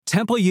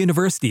Temple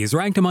University is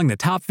ranked among the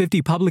top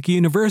 50 public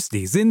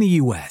universities in the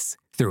U.S.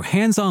 Through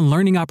hands-on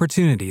learning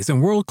opportunities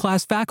and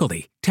world-class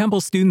faculty,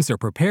 Temple students are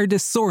prepared to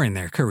soar in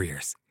their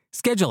careers.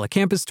 Schedule a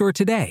campus tour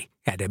today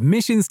at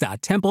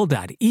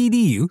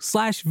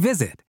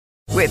admissions.temple.edu/visit.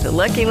 With the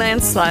Lucky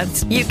Land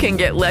Slots, you can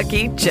get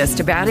lucky just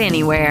about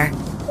anywhere.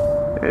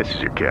 This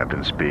is your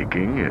captain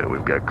speaking.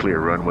 We've got clear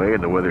runway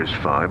and the weather's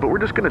fine, but we're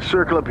just going to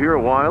circle up here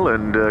a while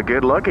and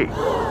get lucky.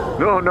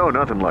 No,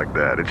 nothing like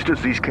that. It's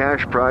just these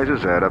cash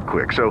prizes add up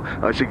quick. So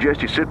I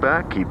suggest you sit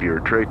back, keep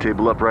your tray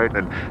table upright,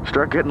 and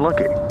start getting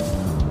lucky.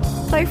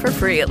 Play for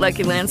free at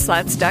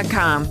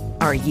LuckyLandSlots.com.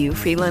 Are you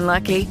feeling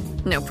lucky?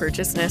 No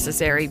purchase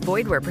necessary.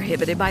 Void where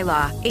prohibited by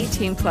law.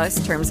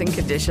 18+ terms and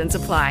conditions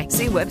apply.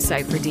 See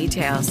website for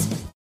details.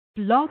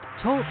 Blog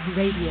Talk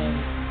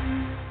Radio.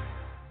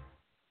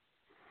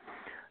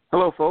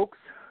 Hello, folks,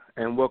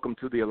 and welcome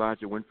to the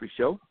Elijah Winfrey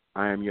Show.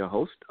 I am your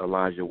host,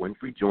 Elijah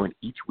Winfrey, joined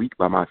each week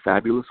by my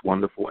fabulous,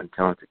 wonderful, and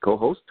talented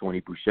co-host, Toni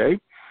Boucher.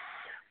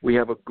 We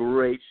have a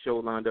great show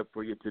lined up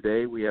for you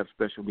today. We have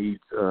special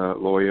needs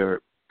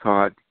lawyer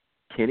Todd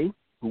Kenney,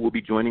 who will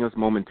be joining us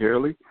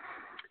momentarily.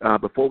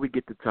 Before we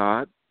get to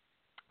Todd,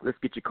 let's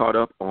get you caught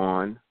up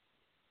on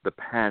the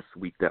past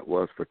week that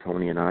was for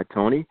Toni and I.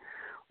 Toni,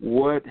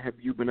 what have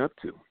you been up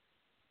to?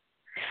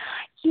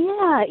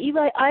 Yeah,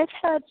 Eli, I've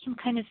had some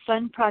kind of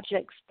fun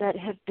projects that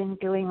have been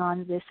going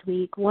on this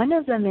week. One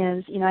of them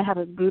is, I have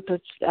a group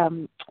of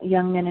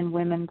young men and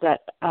women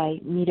that I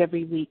meet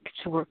every week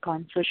to work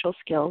on social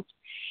skills.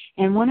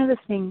 And one of the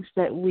things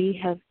that we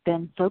have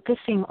been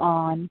focusing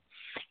on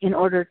in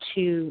order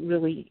to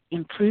really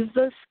improve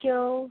those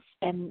skills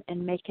and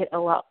make it a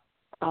lot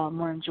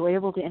more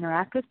enjoyable to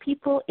interact with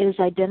people is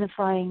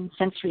identifying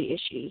sensory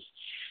issues.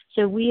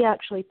 So we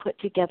actually put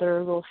together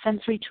little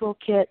sensory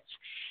toolkits,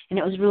 and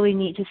it was really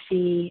neat to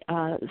see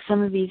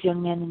some of these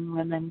young men and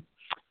women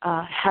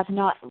have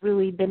not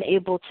really been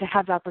able to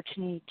have the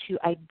opportunity to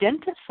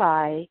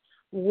identify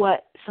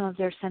what some of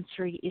their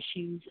sensory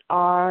issues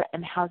are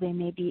and how they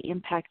may be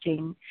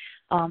impacting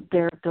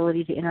their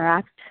ability to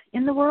interact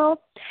in the world.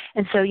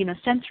 And so,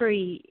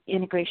 sensory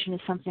integration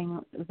is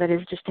something that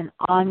is just an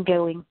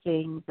ongoing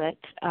thing that,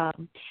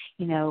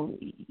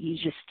 you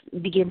just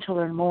begin to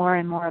learn more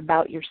and more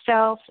about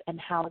yourself and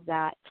how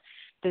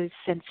those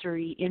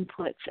sensory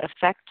inputs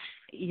affect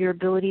your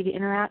ability to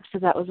interact. So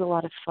that was a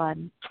lot of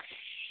fun.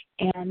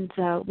 And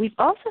we've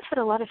also had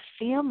a lot of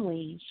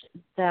families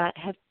that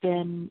have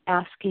been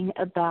asking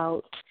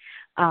about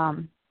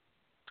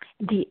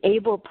the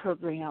ABLE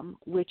program,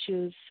 which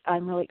is,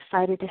 I'm really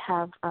excited to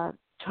have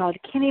Todd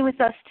Kenney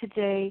with us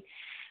today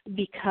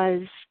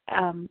because,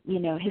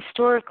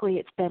 historically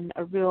it's been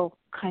a real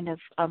kind of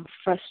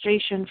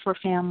frustration for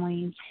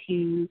families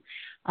who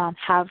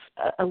have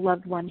a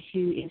loved one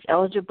who is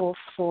eligible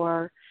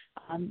for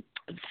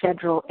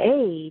federal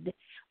aid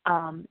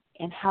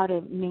and how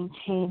to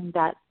maintain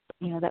that,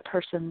 that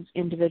person's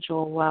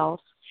individual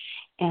wealth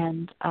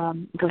and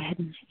go ahead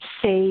and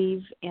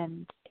save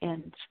and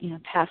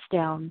pass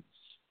down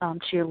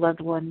to your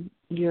loved one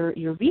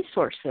your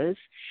resources.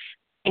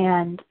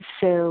 And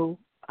so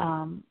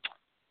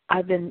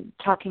I've been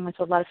talking with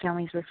a lot of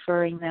families,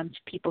 referring them to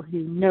people who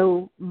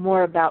know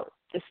more about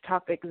this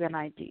topic than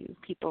I do,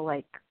 people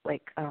like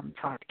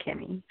Todd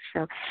Kenney.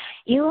 So,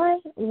 Eli,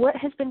 what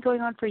has been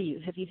going on for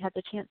you? Have you had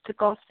the chance to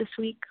golf this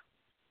week?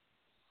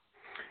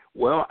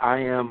 Well, I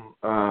am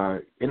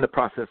in the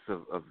process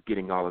of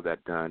getting all of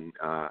that done.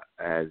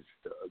 As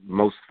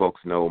most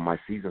folks know, my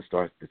season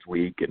starts this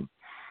week,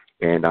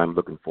 and I'm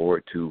looking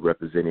forward to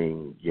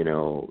representing,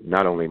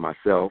 not only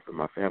myself and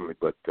my family,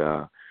 but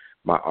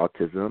my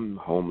autism,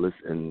 homeless,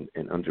 and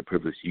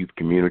underprivileged youth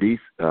communities.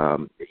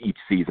 Each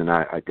season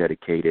I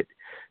dedicate it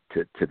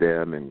to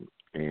them, and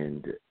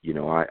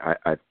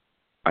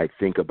I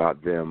think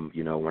about them,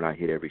 when I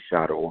hit every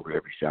shot or over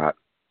every shot,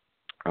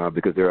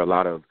 because there are a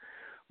lot of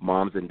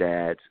moms and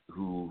dads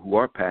who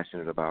are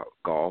passionate about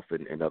golf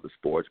and other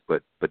sports,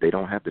 but they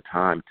don't have the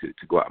time to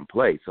go out and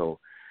play. So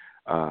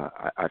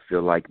I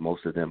feel like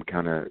most of them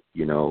kind of,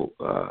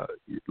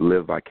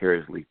 live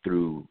vicariously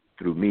through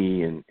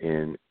me,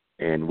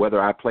 and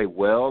whether I play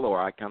well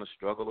or I kind of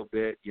struggle a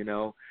bit,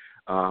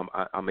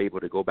 I'm able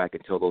to go back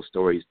and tell those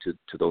stories to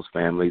those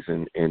families,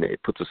 and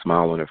it puts a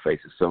smile on their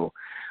faces. So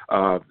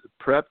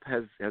prep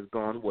has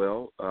gone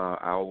well.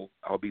 I'll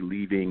be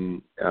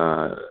leaving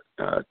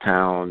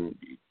town,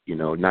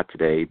 not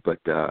today, but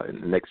in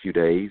the next few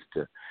days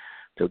to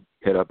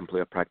head up and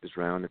play a practice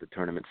round at the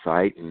tournament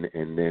site,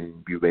 and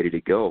then be ready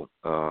to go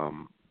for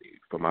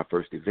my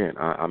first event.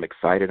 I'm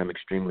excited. I'm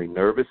extremely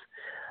nervous.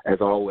 As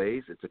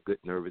always, it's a good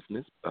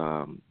nervousness,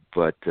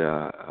 but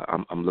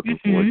I'm looking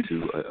forward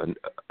to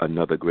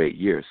another great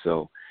year.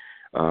 So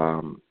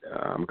I'm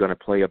going to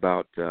play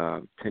about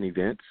 10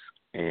 events,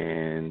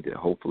 and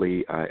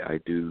hopefully I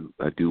do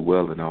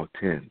well in all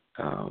 10.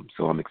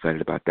 So I'm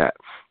excited about that.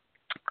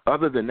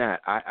 Other than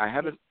that, I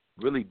haven't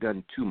really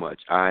done too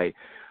much.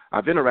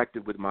 I've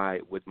interacted with my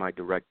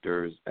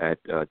directors at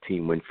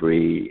Team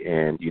Winfrey,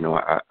 and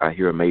I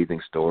hear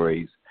amazing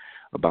stories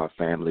about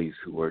families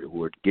who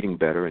are getting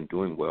better and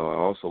doing well. I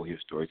also hear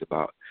stories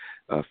about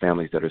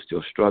families that are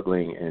still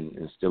struggling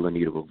and still in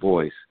need of a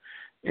voice.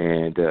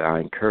 And I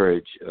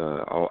encourage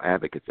all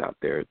advocates out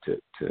there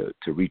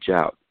to reach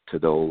out to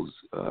those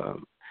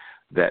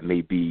that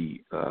may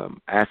be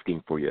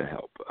asking for your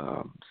help.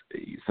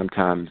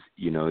 Sometimes,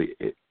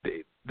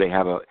 they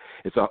have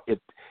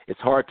it's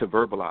hard to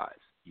verbalize,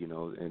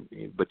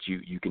 but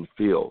you can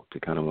feel to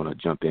kind of want to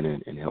jump in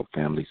and help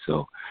families.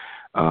 So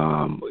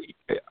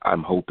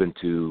I'm hoping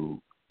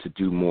to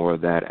do more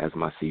of that as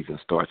my season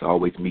starts. I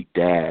always meet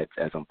dads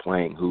as I'm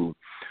playing who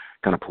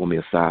kind of pull me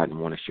aside and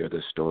want to share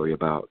their story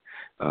about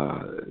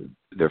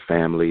their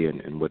family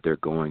and what they're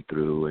going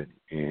through,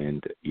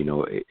 and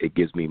it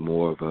gives me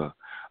more of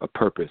a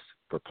purpose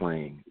for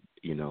playing,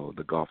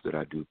 the golf that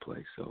I do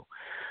play. So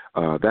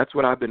that's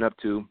what I've been up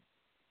to.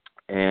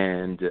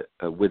 And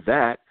with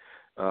that,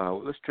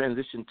 let's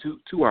transition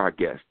to our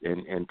guest.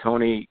 And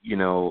Toni,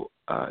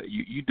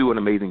 you do an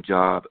amazing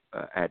job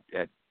at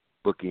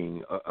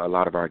booking a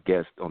lot of our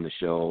guests on the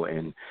show,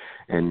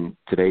 and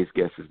today's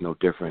guest is no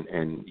different.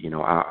 And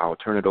I'll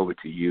turn it over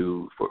to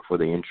you for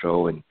the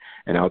intro, and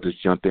I'll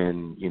just jump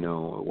in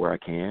where I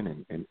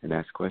can and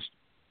ask questions.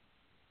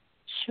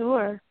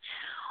 Sure.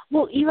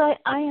 Well, Eli,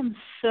 I am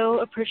so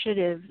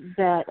appreciative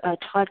that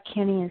Todd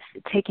Kenney is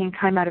taking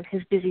time out of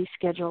his busy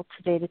schedule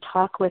today to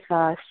talk with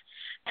us.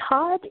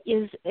 Todd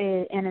is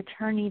an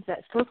attorney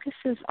that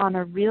focuses on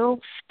a real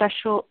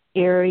special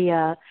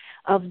area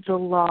of the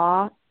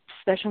law,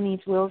 special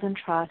needs wills and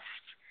trusts.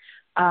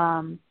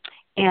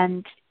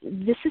 And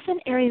this is an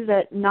area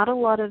that not a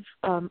lot of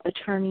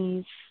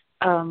attorneys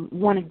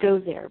want to go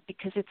there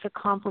because it's a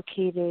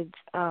complicated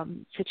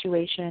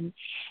situation.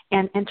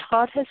 And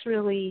Todd has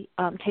really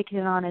taken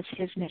it on as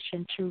his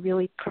mission to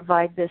really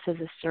provide this as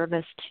a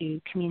service to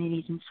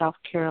communities in South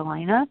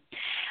Carolina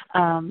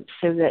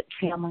so that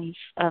families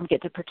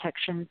get the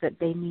protections that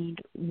they need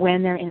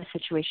when they're in a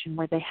situation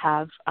where they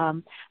have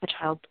a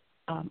child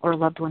or a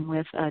loved one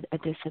with a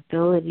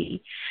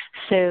disability.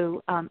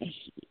 So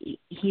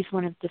he's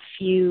one of the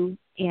few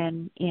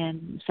in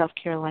South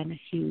Carolina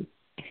who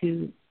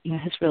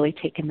has really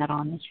taken that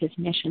on as his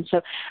mission.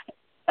 So,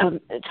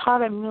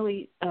 Todd, I'm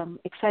really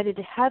excited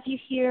to have you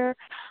here.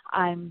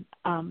 I'm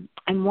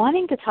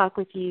wanting to talk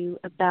with you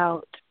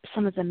about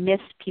some of the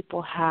myths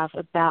people have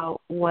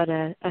about what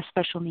a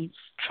special needs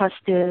trust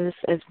is,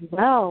 as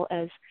well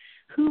as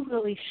who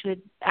really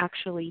should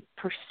actually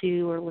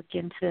pursue or look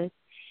into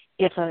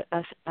if a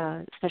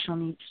special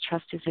needs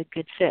trust is a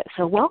good fit.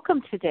 So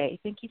welcome today.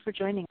 Thank you for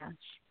joining us.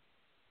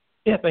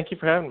 Yeah, thank you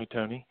for having me,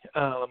 Toni.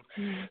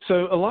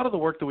 So a lot of the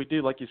work that we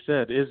do, like you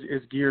said,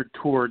 is geared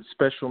towards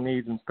special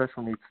needs and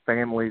special needs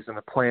families and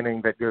the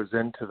planning that goes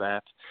into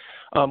that.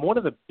 One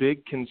of the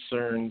big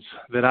concerns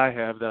that I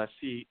have that I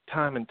see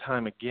time and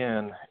time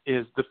again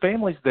is the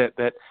families that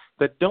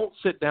don't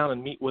sit down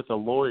and meet with a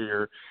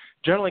lawyer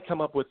generally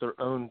come up with their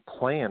own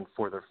plan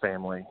for their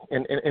family.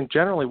 And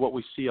generally what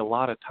we see a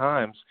lot of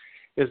times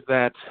is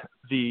that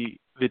the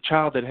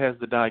child that has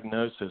the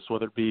diagnosis,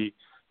 whether it be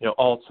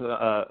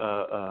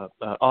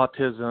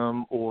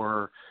autism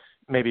or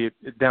maybe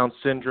Down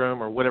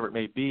syndrome or whatever it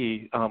may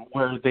be,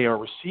 where they are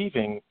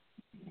receiving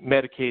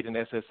Medicaid and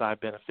SSI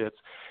benefits,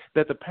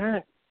 that the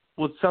parent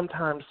would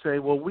sometimes say,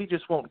 well, we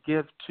just won't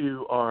give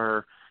to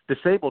our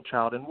disabled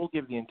child and we'll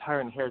give the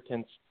entire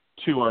inheritance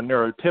to our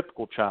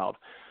neurotypical child,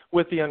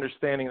 with the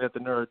understanding that the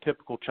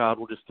neurotypical child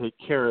will just take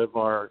care of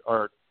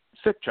our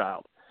sick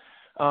child.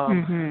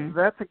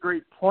 That's a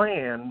great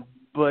plan,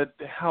 but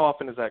how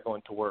often is that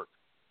going to work?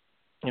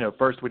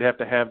 First we'd have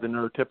to have the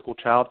neurotypical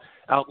child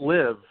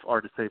outlive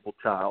our disabled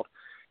child.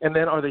 And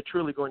then are they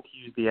truly going to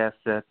use the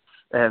assets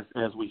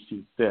as we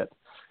see fit?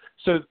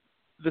 So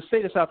the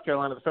state of South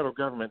Carolina, the federal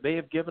government, they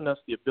have given us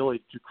the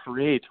ability to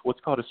create what's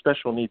called a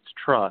special needs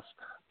trust.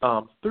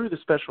 Through the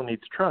special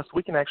needs trust,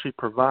 we can actually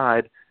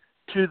provide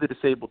to the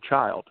disabled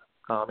child,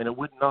 and it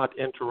would not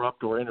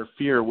interrupt or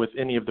interfere with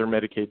any of their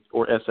Medicaid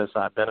or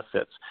SSI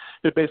benefits.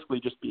 It would basically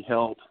just be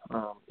held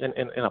in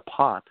a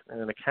pot,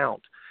 in an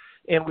account.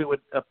 And we would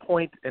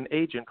appoint an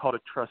agent called a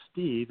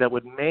trustee that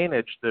would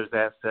manage those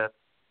assets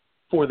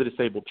for the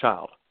disabled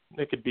child.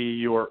 It could be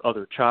your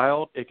other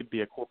child. It could be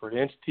a corporate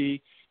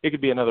entity. It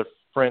could be another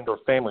friend or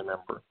family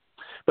member.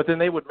 But then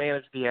they would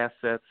manage the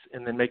assets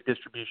and then make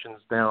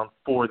distributions down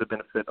for the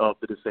benefit of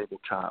the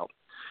disabled child.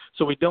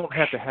 So we don't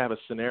have to have a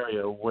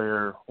scenario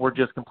where we're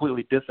just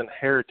completely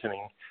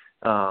disinheriting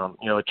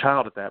a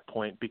child at that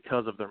point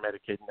because of their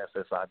Medicaid and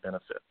SSI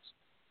benefits.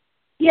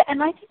 Yeah,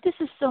 and I think this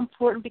is so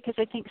important because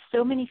I think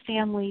so many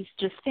families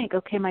just think,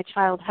 okay, my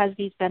child has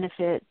these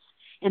benefits,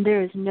 and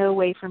there is no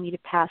way for me to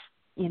pass,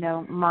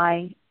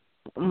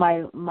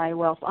 my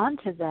wealth on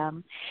to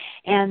them,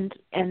 and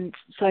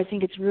so I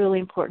think it's really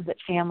important that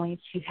families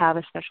who have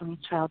a special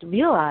needs child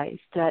realize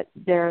that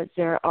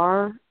there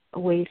are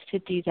ways to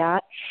do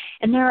that,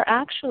 and there are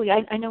actually,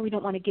 I know we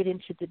don't want to get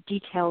into the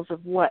details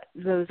of what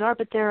those are,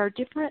 but there are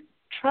different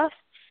trusts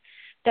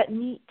that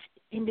meet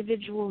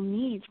individual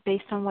needs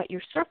based on what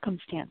your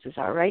circumstances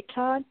are, right,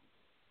 Todd?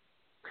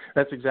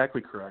 That's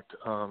exactly correct.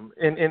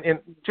 And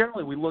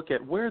generally we look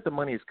at where the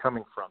money is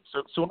coming from.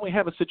 So when we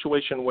have a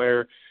situation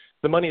where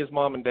the money is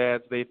mom and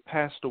dad's, they've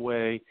passed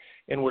away,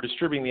 and we're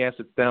distributing the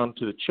assets down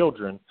to the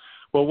children,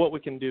 well, what we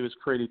can do is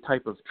create a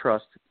type of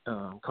trust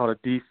called a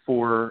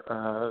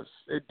D4,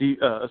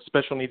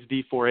 special needs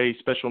D4A,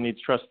 special needs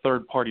trust,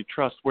 third-party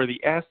trust, where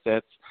the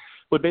assets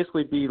would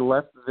basically be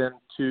left then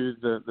to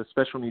the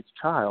special needs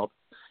child,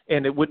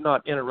 and it would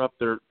not interrupt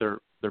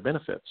their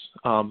benefits.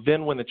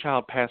 Then when the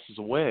child passes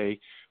away,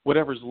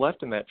 whatever's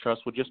left in that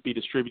trust would just be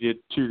distributed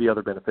to the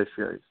other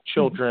beneficiaries,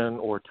 children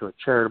or to a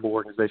charitable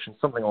organization,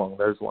 something along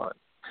those lines.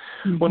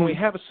 Mm-hmm. When we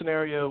have a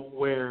scenario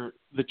where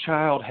the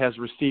child has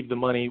received the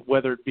money,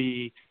 whether it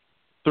be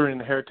through an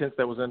inheritance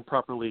that was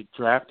improperly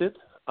drafted,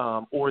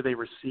 or they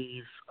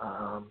receive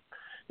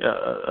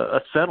a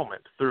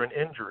settlement through an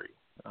injury,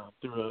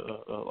 through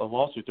a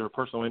lawsuit, through a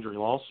personal injury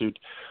lawsuit,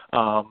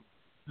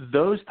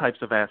 those types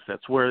of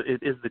assets where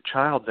it is the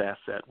child's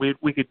asset,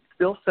 we could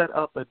still set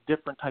up a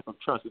different type of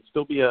trust. It'd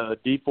still be a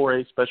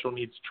D4A special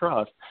needs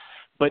trust,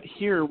 but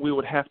here we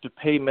would have to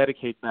pay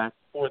Medicaid back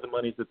for the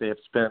monies that they have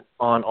spent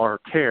on our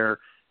care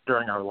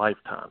during our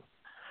lifetime.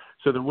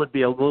 So there would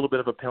be a little bit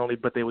of a penalty,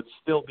 but they would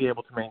still be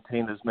able to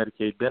maintain those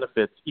Medicaid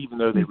benefits even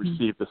though they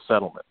received the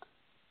settlement,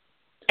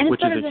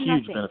 which is a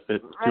huge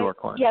benefit to our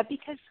clients. Yeah,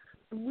 because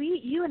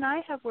you and I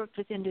have worked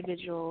with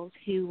individuals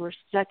who were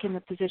stuck in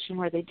the position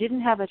where they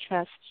didn't have a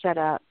trust set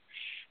up,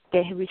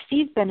 they had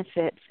received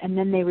benefits, and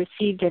then they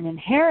received an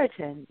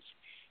inheritance,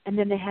 and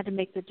then they had to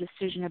make the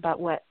decision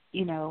about whether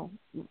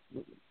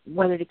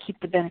to keep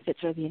the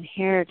benefits or the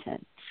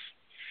inheritance.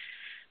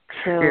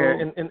 So,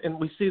 yeah, and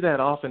we see that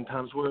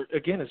oftentimes where,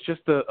 again, it's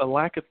just a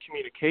lack of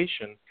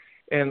communication,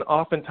 and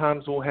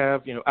oftentimes we'll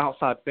have,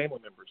 outside family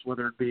members,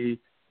 whether it be,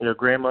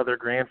 grandmother,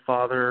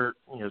 grandfather,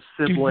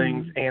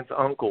 siblings, aunts,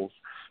 uncles,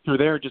 who are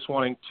there just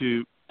wanting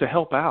to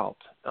help out.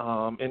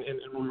 And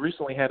we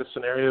recently had a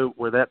scenario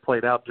where that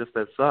played out just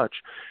as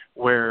such,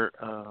 where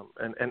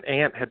an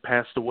aunt had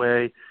passed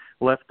away,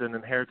 left an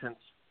inheritance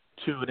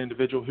to an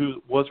individual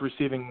who was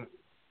receiving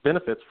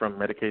benefits from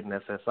Medicaid and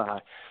SSI.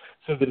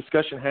 So the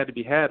discussion had to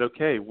be had,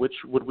 okay, which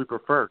would we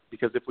prefer?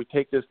 Because if we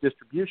take this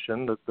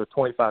distribution, the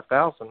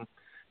 $25,000,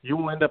 you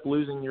will end up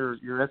losing your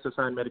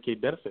SSI and Medicaid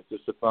benefits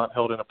if it's not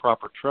held in a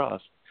proper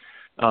trust.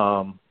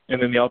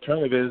 And then the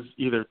alternative is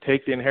either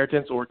take the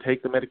inheritance or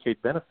take the Medicaid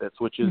benefits,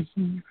 which is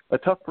a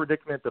tough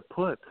predicament to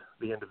put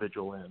the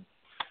individual in.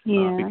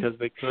 Because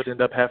they could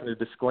end up having to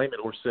disclaim it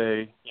or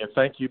say,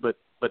 thank you, but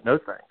no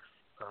thanks,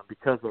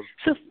 because of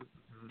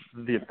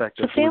the effect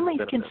of families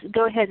can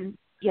go ahead and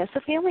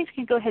families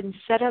can go ahead and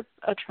set up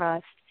a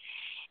trust,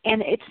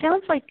 and it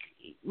sounds like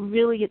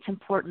really it's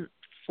important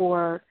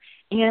for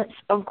aunts,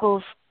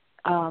 uncles,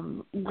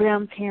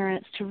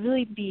 grandparents to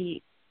really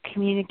be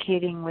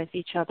communicating with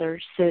each other,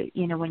 so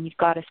when you've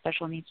got a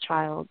special needs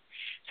child,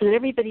 so that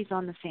everybody's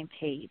on the same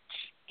page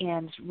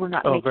and we're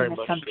not making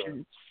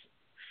assumptions.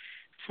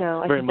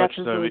 So I think that's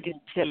a really good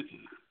tip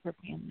for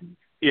families.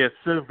 Yeah, it's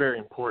so very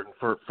important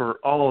for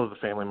all of the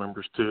family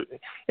members to,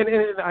 and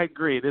I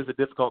agree, it is a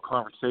difficult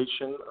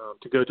conversation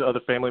to go to other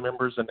family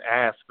members and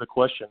ask the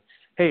question,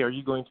 hey, are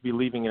you going to be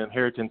leaving an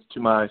inheritance to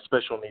my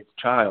special needs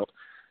child?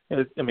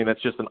 And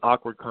that's just an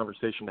awkward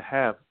conversation to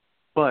have,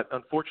 but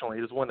unfortunately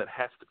it is one that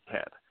has to be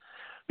had.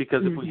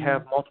 Because if we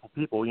have multiple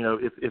people,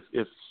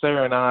 if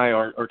Sarah and I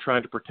are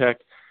trying to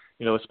protect,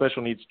 a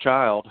special needs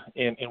child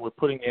and we're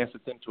putting the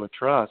assets into a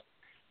trust,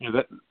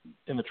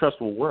 and the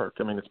trust will work.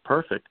 It's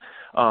perfect.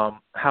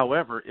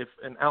 However, if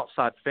an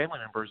outside family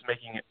member is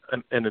making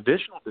an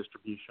additional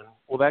distribution,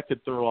 well, that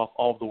could throw off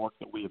all of the work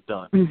that we have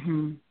done.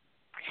 Mm-hmm.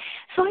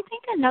 So I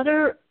think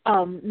another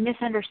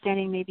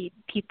misunderstanding maybe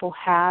people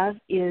have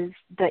is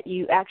that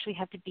you actually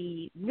have to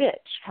be rich,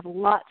 have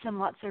lots and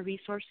lots of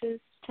resources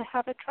to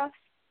have a trust.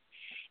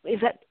 Is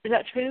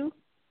that true?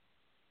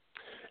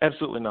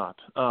 Absolutely not.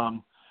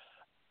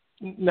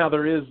 Now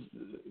there is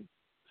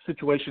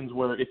situations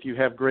where if you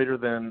have greater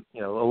than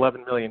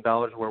 $11 million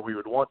where we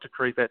would want to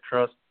create that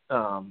trust,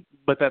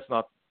 but that's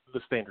not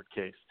the standard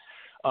case.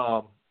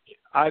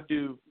 I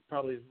do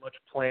probably as much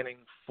planning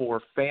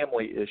for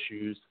family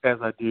issues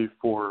as I do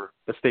for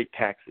estate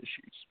tax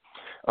issues.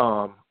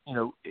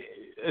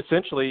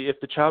 Essentially, if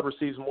the child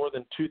receives more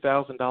than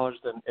 $2,000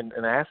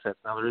 in assets,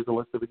 now there is a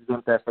list of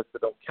exempt assets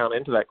that don't count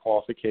into that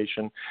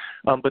qualification,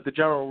 but the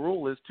general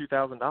rule is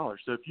 $2,000.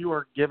 So if you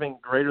are giving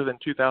greater than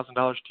 $2,000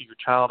 to your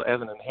child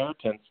as an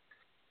inheritance,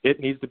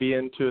 it needs to be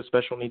into a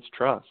special needs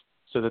trust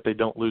so that they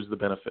don't lose the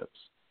benefits.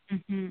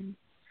 Mm-hmm.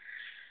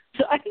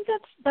 So I think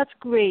that's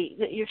great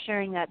that you're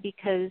sharing that,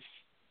 because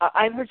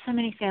I've heard so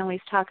many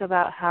families talk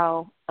about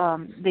how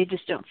they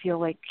just don't feel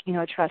like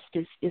a trust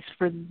is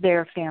for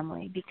their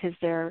family because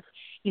they're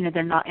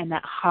not in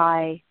that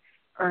high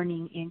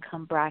earning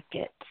income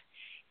bracket,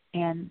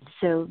 and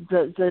so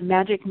the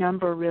magic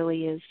number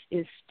really is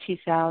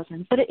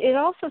 2,000. But it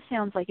also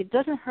sounds like it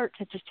doesn't hurt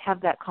to just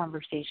have that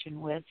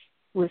conversation with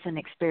an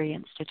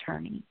experienced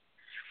attorney.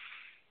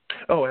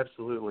 Oh,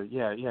 absolutely,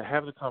 yeah.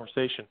 Have the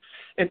conversation,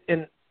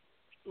 and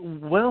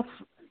wealth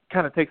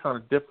kind of takes on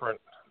a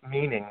different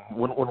meaning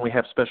when we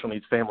have special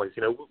needs families.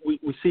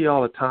 We see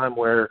all the time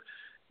where,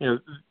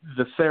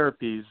 the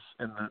therapies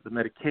and the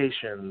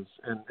medications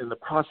and the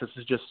process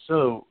is just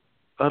so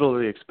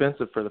utterly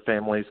expensive for the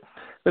families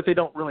that they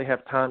don't really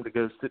have time to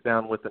go sit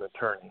down with an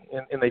attorney.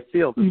 And they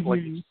feel, just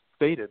like you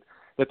stated,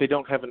 that they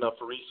don't have enough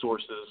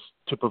resources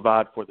to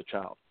provide for the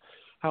child.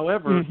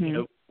 However,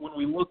 when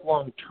we look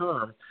long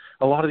term,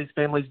 a lot of these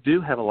families do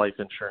have a life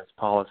insurance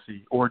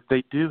policy, or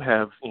they do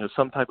have,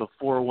 some type of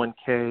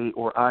 401k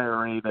or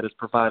IRA that is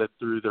provided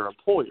through their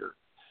employer.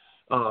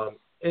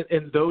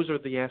 And those are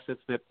the assets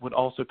that would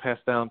also pass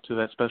down to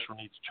that special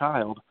needs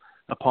child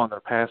upon their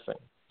passing.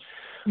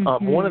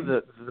 One of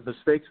the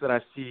mistakes that I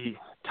see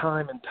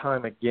time and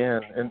time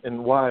again,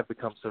 and why I've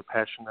become so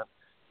passionate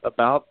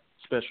about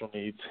special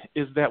needs,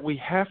 is that we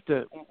have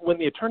to, when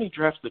the attorney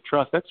drafts the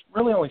trust, that's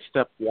really only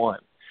step one.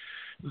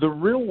 The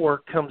real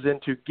work comes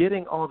into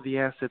getting all of the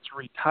assets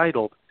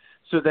retitled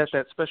so that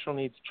that special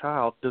needs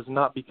child does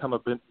not become a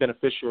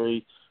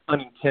beneficiary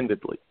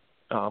unintendedly.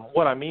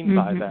 What I mean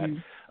by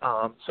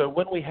that, so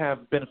when we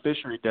have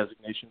beneficiary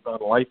designations on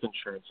life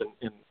insurance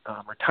and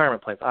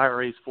retirement plans,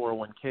 IRAs,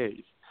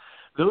 401ks,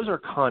 those are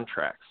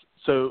contracts.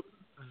 So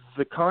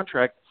the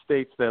contract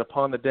states that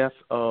upon the death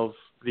of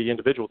the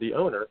individual, the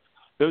owner,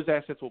 those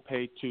assets will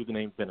pay to the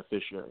named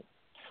beneficiary.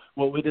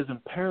 Well, it is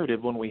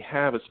imperative when we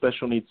have a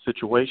special needs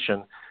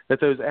situation that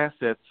those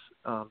assets,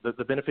 that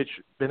the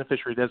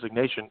beneficiary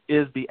designation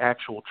is the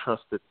actual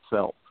trust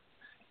itself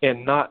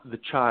and not the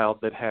child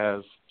that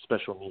has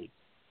special needs.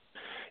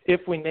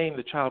 If we name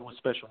the child with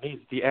special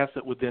needs, the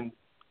asset would then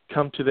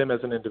come to them as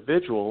an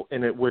individual,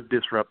 and it would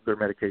disrupt their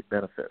Medicaid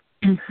benefit.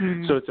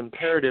 So it's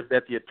imperative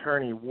that the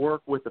attorney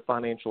work with the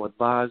financial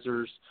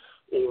advisors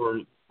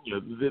or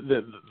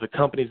the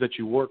companies that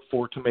you work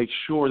for to make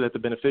sure that the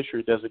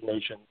beneficiary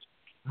designations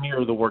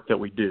mirror the work that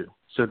we do,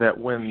 so that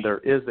when there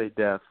is a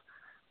death,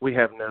 we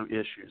have no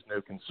issues,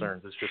 no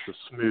concerns. It's just a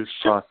smooth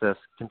process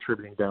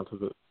contributing down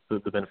to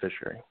the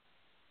beneficiary.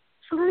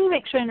 So let me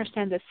make sure I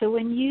understand this. So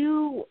when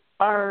you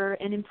are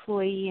an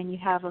employee and you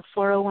have a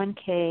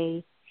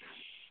 401k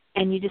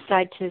and you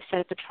decide to set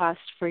up a trust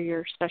for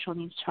your special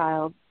needs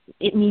child,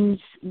 it means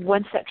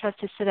once that trust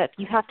is set up,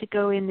 you have to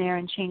go in there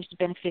and change the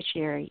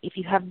beneficiary. If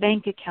you have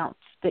bank accounts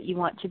that you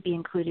want to be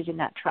included in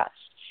that trust,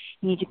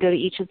 you need to go to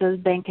each of those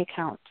bank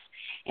accounts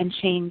and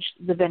change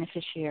the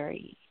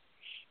beneficiary.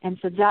 And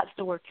so that's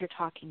the work you're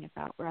talking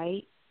about,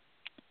 right?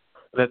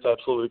 That's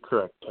absolutely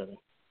correct, Tony.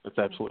 That's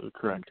absolutely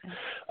correct.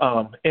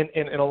 Okay.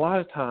 And a lot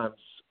of times,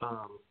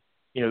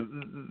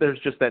 there's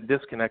just that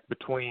disconnect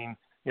between,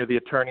 the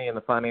attorney and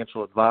the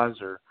financial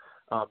advisor,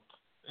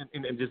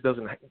 and it just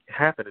doesn't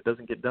happen. It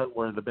doesn't get done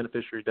where the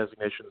beneficiary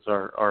designations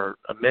are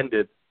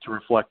amended to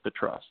reflect the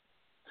trust.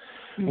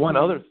 One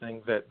other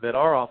thing that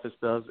our office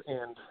does,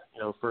 and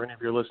for any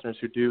of your listeners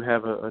who do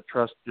have a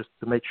trust, just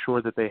to make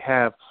sure that they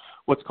have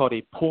what's called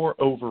a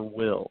pour-over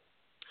will.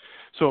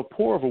 So a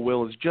pour-over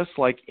will is just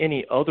like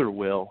any other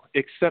will,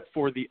 except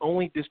for the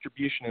only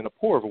distribution in a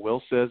pour-over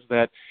will says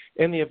that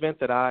in the event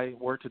that I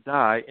were to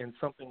die and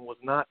something was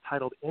not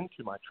titled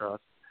into my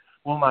trust,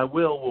 well, my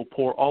will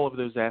pour all of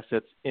those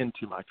assets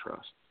into my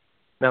trust.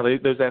 Now,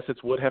 those assets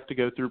would have to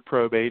go through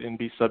probate and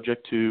be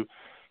subject to,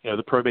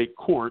 the probate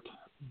court,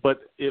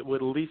 but it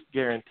would at least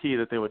guarantee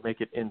that they would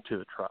make it into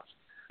the trust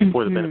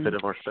for the benefit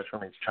of our special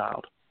needs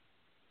child.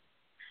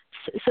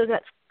 So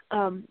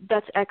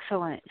that's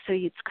excellent. So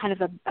it's kind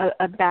of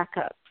a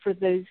backup for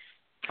those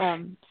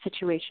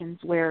situations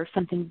where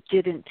something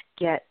didn't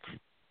get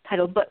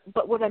titled.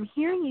 But what I'm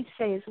hearing you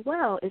say as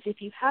well is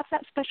if you have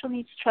that special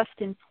needs trust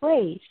in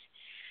place,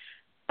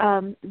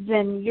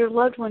 then your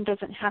loved one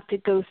doesn't have to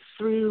go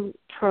through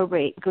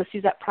probate, go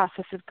through that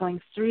process of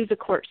going through the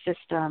court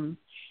system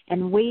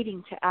and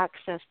waiting to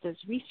access those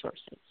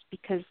resources,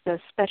 because the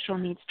special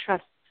needs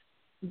trust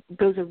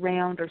goes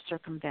around or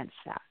circumvents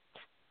that.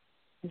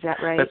 Is that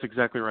right? That's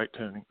exactly right,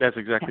 Tony. That's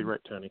exactly right,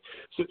 Tony.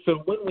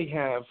 So when we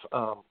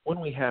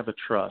have a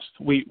trust,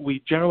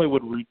 we generally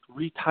would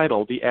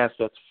retitle the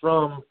assets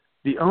from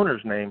the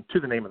owner's name to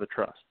the name of the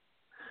trust.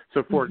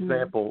 So, for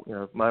example,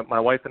 my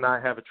wife and I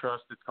have a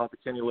trust. It's called the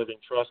Kenney Living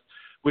Trust.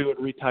 We would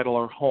retitle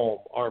our home,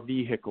 our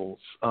vehicles,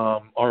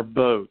 our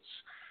boats,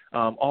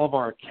 all of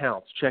our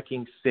accounts,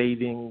 checking,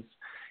 savings,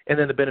 and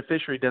then the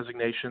beneficiary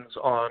designations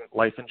on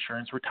life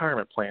insurance,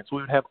 retirement plans.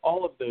 We would have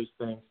all of those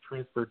things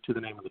transferred to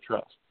the name of the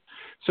trust,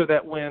 so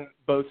that when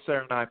both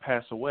Sarah and I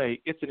pass away,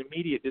 it's an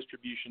immediate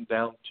distribution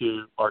down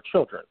to our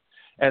children,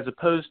 as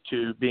opposed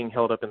to being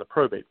held up in the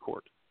probate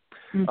court.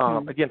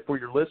 Again, for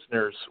your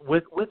listeners,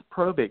 with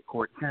probate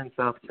court here in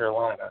South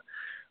Carolina,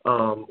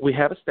 we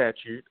have a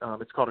statute.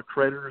 It's called a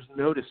creditor's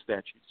notice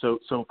statute. So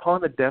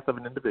upon the death of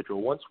an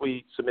individual, once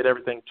we submit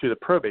everything to the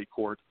probate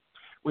court,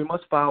 we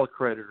must file a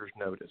creditor's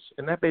notice.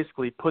 And that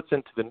basically puts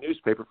into the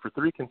newspaper for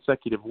 3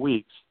 consecutive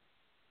weeks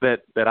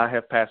that I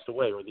have passed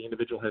away or the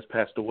individual has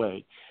passed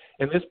away.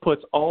 And this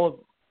puts all of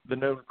the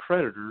known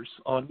creditors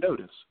on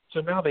notice.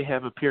 So now they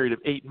have a period of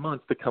 8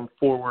 months to come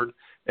forward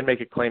and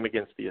make a claim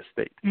against the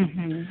estate.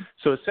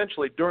 So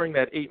essentially during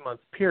that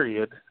 8-month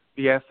period, the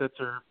the assets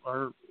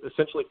are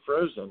essentially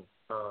frozen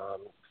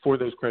for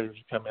those creditors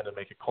to come in and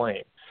make a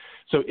claim.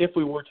 So if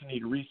we were to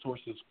need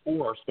resources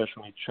for our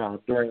special needs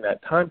child during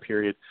that time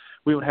period,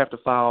 we would have to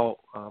file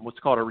what's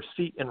called a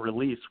receipt and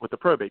release with the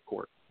probate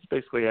court. It's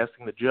basically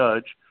asking the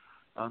judge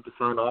to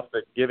sign off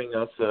that giving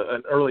us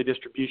an early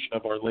distribution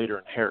of our later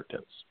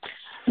inheritance.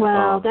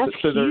 Wow, that's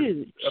so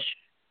huge.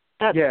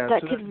 That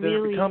could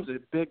really becomes a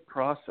big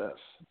process.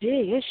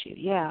 Big issue,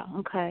 yeah.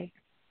 Okay,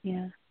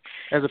 yeah.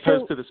 As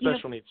opposed to the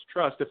special needs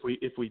trust, if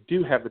we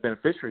do have the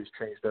beneficiaries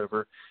changed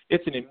over,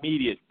 it's an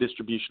immediate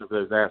distribution of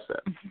those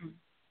assets. Mm-hmm.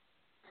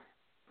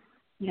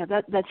 Yeah,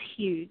 that's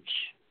huge.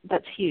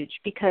 That's huge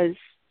because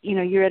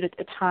you're at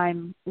a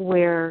time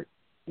where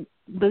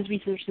those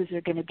resources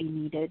are going to be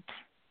needed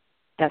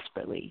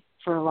desperately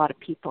for a lot of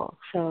people.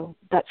 So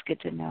that's good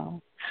to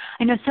know.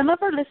 I know some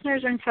of our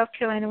listeners are in South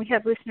Carolina. We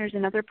have listeners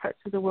in other parts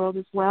of the world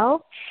as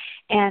well,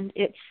 and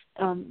it's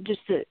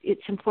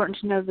it's important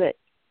to know that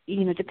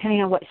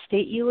depending on what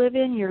state you live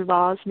in, your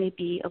laws may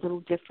be a little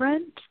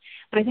different.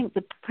 But I think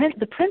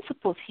the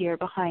principles here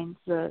behind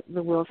the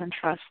wills and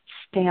trusts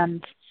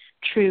stand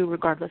true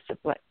regardless of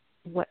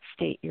what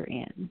state you're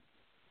in.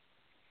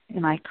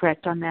 Am I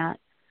correct on that?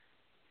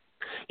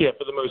 Yeah,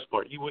 for the most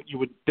part. You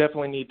would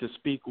definitely need to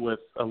speak with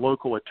a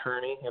local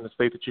attorney in the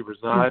state that you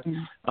reside,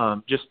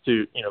 just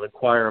to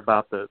inquire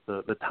about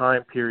the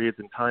time periods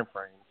and time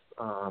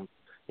frames.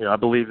 I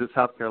believe that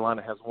South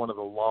Carolina has one of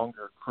the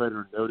longer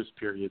creditor notice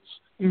periods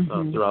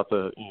throughout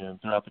the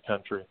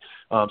country.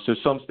 So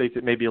some states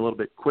it may be a little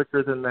bit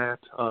quicker than that.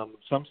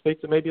 Some states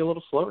it may be a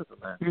little slower than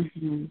that.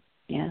 Mm-hmm.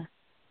 Yeah.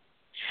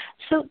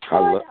 So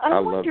Todd,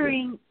 I'm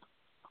wondering.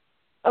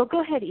 Oh,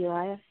 go ahead,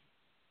 Eli.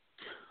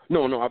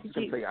 No, I was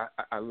going to say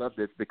I love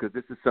this because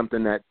this is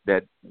something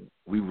that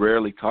we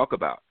rarely talk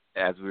about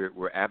as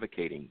we're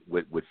advocating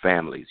with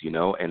families,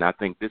 and I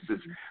think this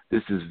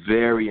is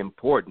very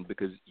important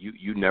because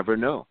you never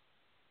know.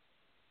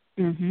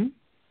 Mm-hmm.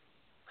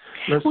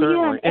 No,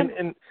 certainly. Yeah,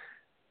 and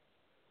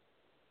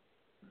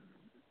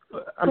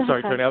I'm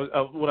sorry, Tony.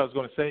 What I was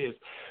going to say is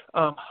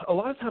a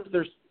lot of times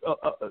there's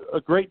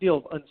a great deal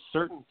of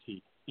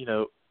uncertainty.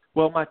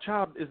 Well, my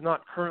child is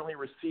not currently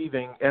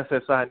receiving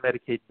SSI and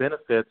Medicaid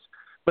benefits,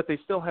 but they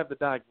still have the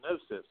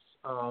diagnosis.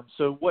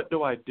 So what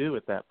do I do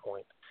at that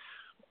point?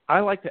 I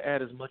like to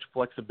add as much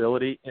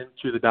flexibility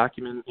into the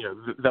document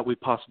that we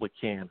possibly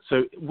can.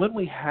 So when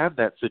we have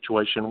that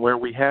situation where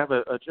we have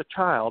a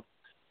child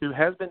who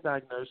has been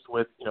diagnosed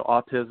with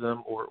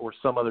autism or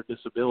some other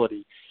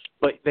disability,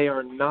 but they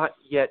are not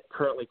yet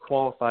currently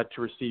qualified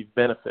to receive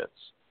benefits,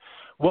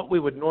 what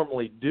we would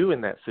normally do in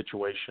that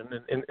situation,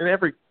 and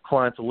every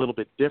client's a little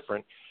bit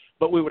different,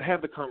 but we would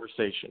have the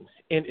conversation.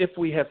 And if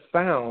we have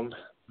found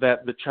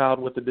that the child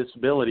with the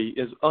disability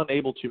is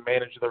unable to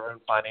manage their own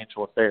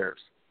financial affairs,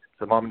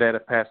 so mom and dad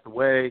have passed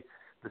away,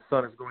 the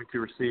son is going to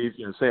receive,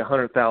 say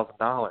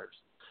 $100,000.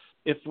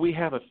 If we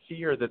have a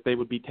fear that they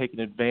would be taken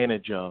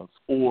advantage of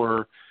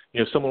or,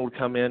 someone would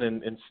come in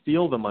and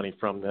steal the money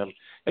from them,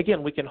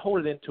 again, we can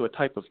hold it into a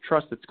type of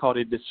trust that's called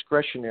a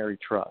discretionary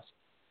trust.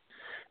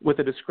 With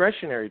a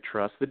discretionary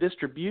trust, the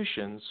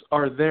distributions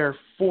are there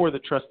for the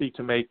trustee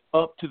to make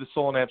up to the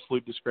sole and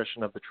absolute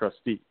discretion of the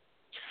trustee.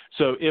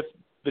 So if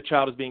the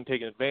child is being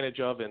taken advantage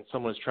of and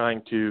someone is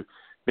trying to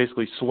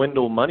basically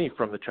swindle money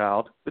from the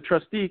child, the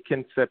trustee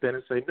can step in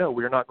and say, no,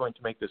 we're not going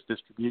to make this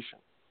distribution.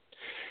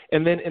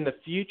 And then in the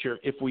future,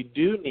 if we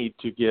do need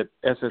to get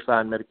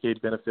SSI and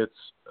Medicaid benefits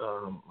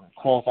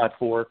qualified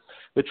for,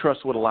 the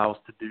trust would allow us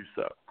to do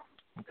so.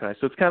 Okay,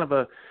 so it's kind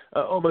of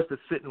almost a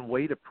sit and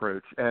wait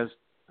approach as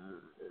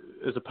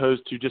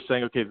opposed to just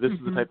saying, okay, this is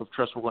the type of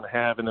trust we're going to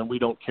have, and then we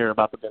don't care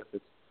about the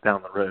benefits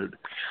down the road.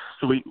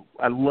 So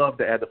I love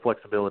to add the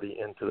flexibility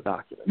into the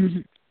documents. Mm-hmm.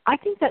 I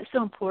think that's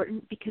so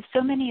important because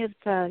so many of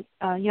the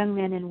young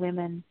men and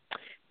women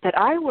that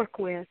I work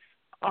with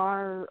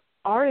are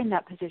in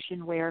that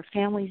position where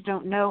families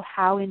don't know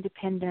how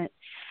independent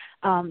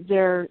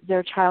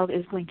their child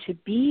is going to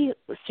be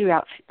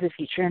throughout the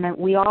future. And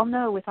we all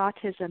know with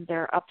autism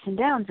there are ups and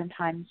downs, and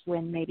times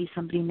when maybe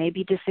somebody may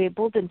be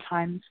disabled and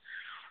times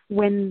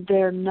when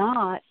they're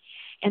not.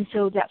 And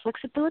so that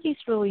flexibility is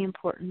really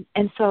important.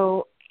 And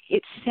so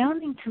it's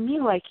sounding to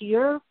me like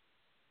you're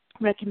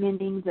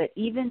recommending that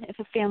even if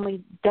a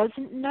family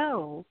doesn't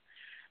know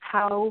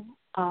how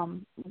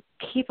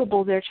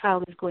capable their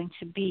child is going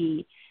to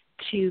be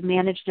to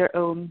manage their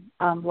own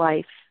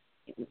life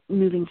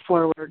moving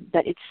forward,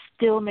 that it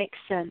still makes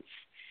sense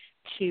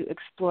to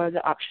explore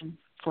the option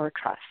for a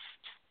trust.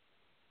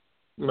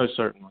 Most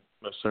certainly.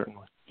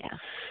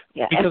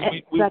 Yeah. Because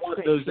we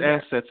want those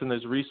assets and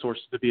those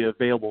resources to be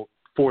available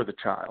for the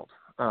child,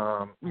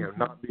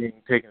 not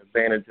being taken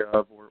advantage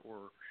of or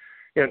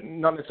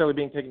not necessarily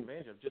being taken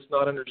advantage of, just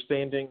not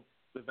understanding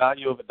the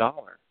value of a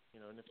dollar.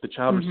 And if the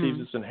child receives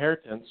this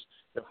inheritance,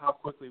 how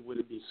quickly would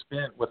it be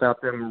spent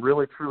without them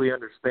really truly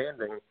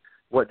understanding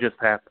what just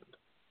happened?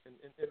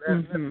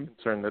 And that's a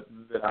concern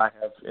that I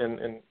have,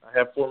 and I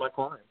have for my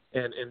clients.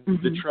 And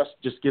the trust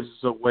just gives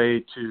us a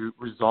way to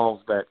resolve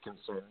that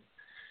concern.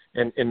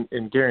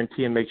 and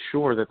guarantee and make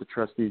sure that the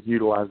trustee is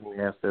utilizing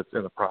the assets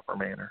in the proper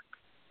manner.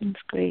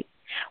 That's great.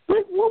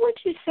 What would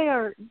you say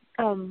are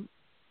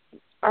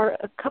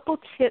a couple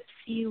tips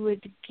you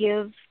would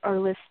give our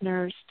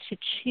listeners to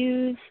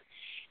choose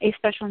a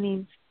special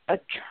needs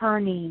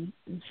attorney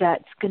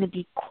that's going to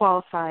be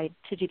qualified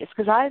to do this?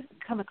 Because I've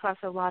come across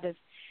a lot of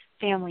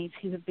families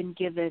who have been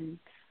given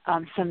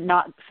some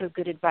not so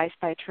good advice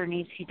by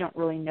attorneys who don't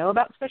really know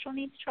about special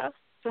needs trusts.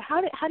 So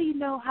how do you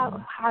know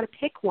how to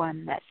pick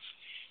one that's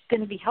going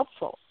to be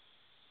helpful?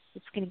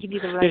 It's going to give you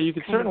the right. Yeah, you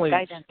can certainly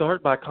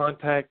start by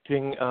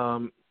contacting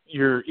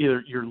either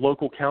your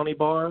local county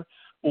bar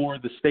or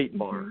the state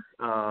bar.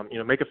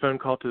 Make a phone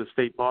call to the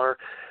state bar.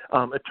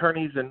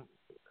 Attorneys, and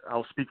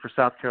I'll speak for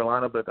South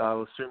Carolina, but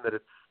I'll assume that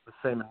it's the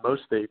same in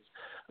most states.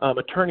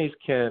 Attorneys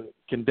can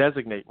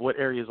designate what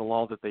areas of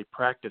law that they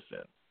practice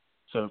in.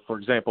 So, for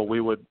example, we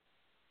would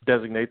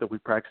designate that we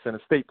practice in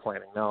estate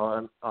planning.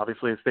 Now,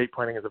 obviously, estate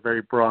planning is a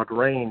very broad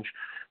range,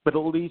 but at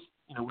least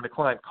when a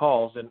client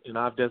calls, and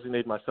I've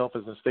designated myself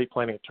as an estate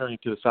planning attorney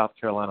to the South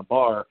Carolina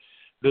bar,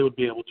 they would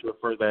be able to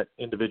refer that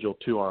individual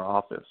to our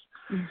office.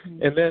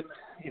 Mm-hmm. And then,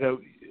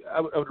 I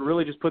would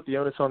really just put the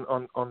onus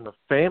on the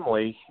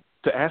family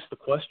to ask the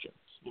questions.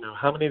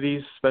 How many of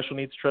these special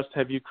needs trusts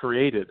have you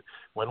created?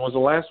 When was the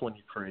last one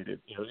you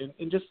created?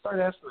 And just start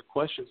asking the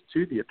questions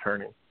to the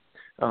attorney.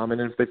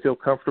 And if they feel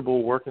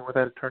comfortable working with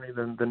that attorney,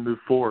 then move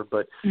forward.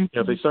 But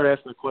if they start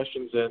asking the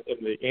questions and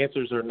the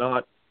answers are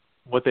not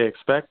what they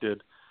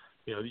expected,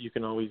 you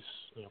can always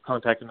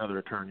contact another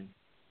attorney.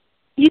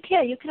 You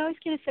can always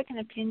get a second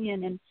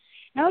opinion, and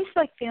I always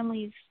feel like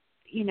families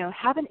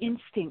have an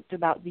instinct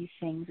about these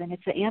things, and if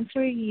the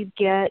answer you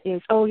get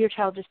is, oh, your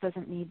child just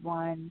doesn't need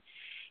one,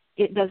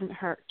 it doesn't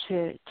hurt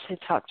to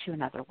talk to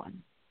another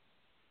one.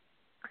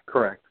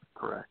 Correct.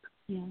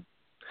 Yeah.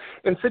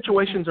 And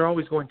situations are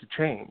always going to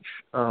change.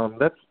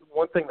 That's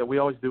one thing that we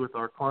always do with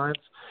our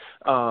clients.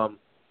 I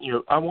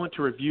want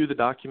to review the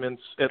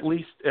documents at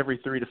least every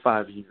 3 to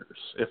 5 years,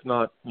 if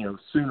not,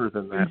 sooner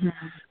than that.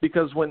 Mm-hmm.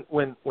 Because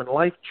when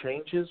life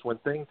changes, when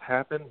things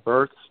happen,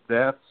 births,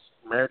 deaths,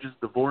 marriages,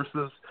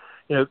 divorces,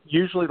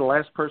 usually the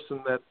last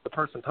person that the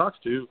person talks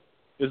to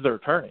is their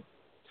attorney.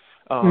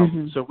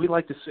 So we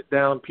like to sit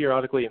down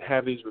periodically and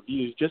have these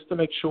reviews just to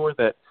make sure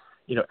that,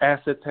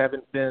 assets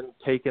haven't been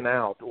taken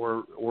out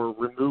or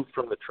removed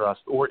from the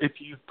trust, or if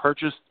you've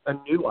purchased a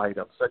new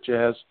item, such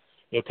as,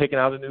 taking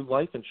out a new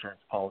life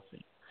insurance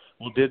policy.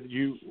 Well,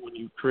 when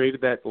you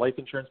created that life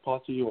insurance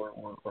policy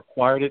or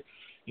acquired it,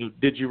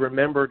 did you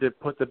remember to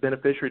put the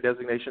beneficiary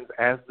designations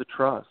as the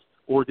trust,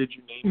 or did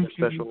you name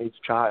your special needs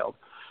child?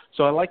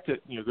 So I like to,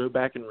 go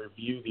back and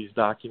review these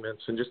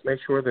documents and just make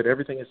sure that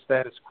everything is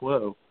status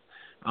quo.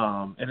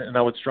 And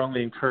I would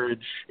strongly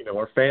encourage,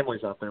 our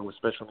families out there with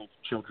special needs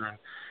children,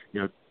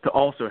 to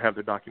also have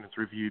their documents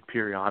reviewed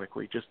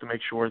periodically, just to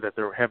make sure that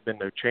there have been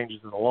no changes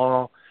in the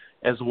law,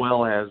 as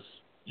well as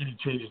any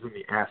changes in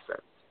the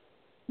assets.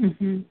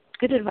 Mm-hmm.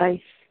 Good advice.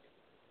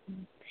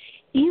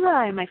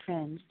 Eli, my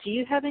friend, do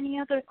you have any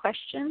other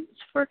questions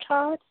for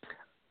Todd?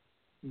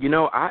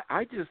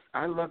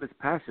 I love his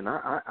passion.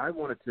 I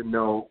wanted to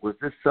know, was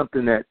this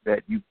something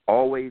that you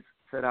always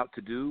set out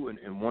to do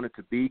and wanted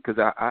to be? Because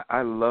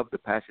I love the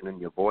passion in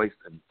your voice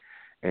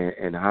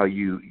and how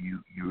you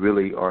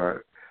really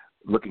are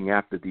looking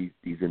after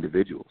these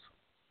individuals.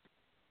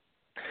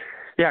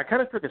 Yeah, I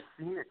kind of took a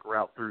scenic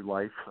route through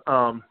life.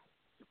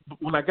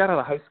 When I got out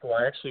of high school,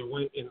 I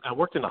actually I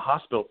worked in a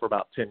hospital for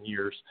about 10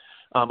 years.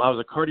 I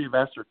was a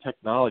cardiovascular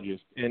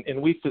technologist,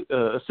 and we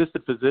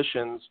assisted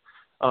physicians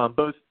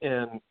both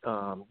in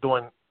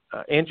doing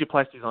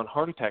angioplasties on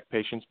heart attack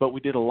patients, but we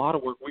did a lot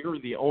of work. We were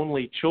the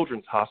only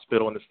children's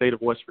hospital in the state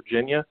of West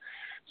Virginia.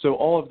 So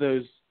all of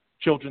those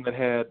children that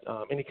had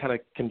any kind of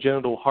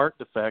congenital heart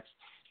defects,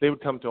 they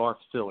would come to our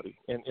facility.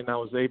 And I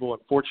was able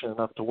and fortunate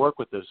enough to work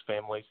with those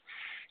families.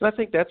 And I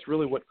think that's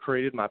really what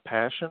created my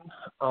passion.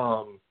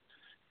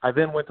 I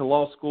then went to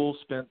law school,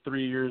 spent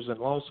 3 years in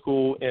law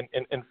school,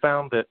 and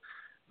found that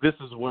this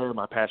is where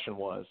my passion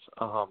was.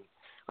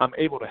 I'm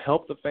able to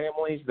help the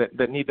families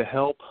that need the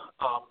help,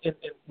 and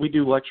we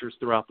do lectures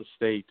throughout the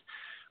state.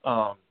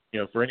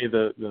 For any of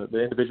the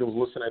individuals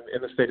listening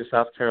in the state of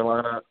South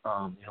Carolina,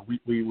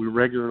 we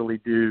regularly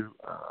do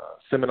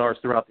seminars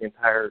throughout the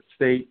entire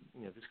state,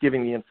 just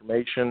giving the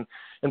information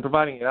and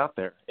providing it out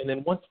there. And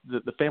then once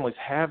the families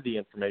have the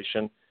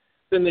information,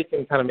 then they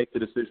can kind of make the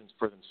decisions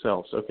for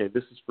themselves. Okay,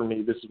 this is for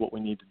me, this is what we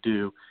need to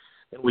do,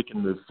 and we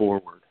can move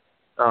forward.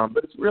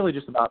 But it's really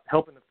just about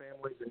helping the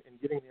families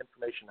and getting the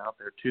information out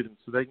there to them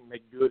so they can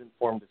make good,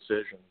 informed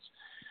decisions,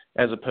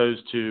 as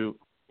opposed to,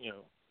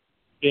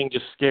 being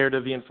just scared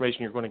of the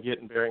information you're going to get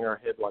and burying our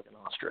head like an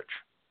ostrich.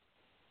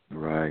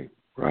 Right.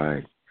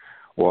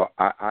 Well,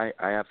 I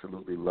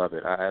absolutely love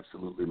it. I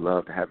absolutely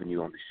loved having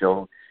you on the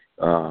show.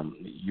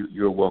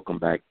 You're welcome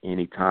back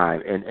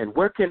anytime. And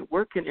where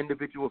can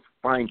individuals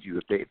find you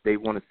if they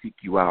want to seek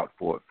you out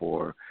for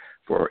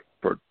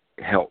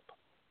help?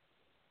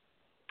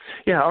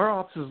 Yeah, our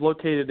office is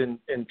located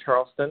in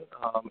Charleston,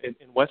 in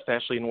West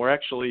Ashley, and we're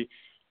actually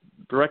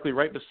directly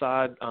right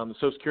beside the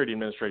Social Security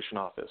Administration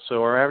office.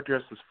 So our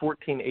address is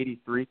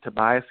 1483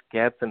 Tobias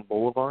Gadsden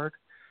Boulevard.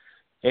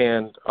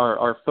 And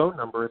our phone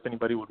number, if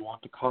anybody would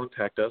want to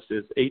contact us,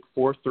 is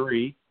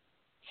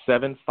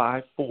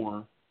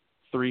 843-754-3576.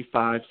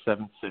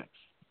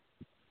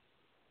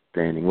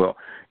 Outstanding. Well,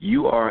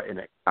 you are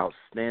an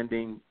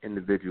outstanding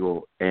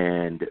individual,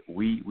 and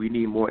we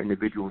need more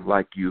individuals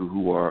like you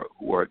who are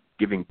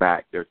giving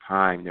back their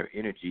time, their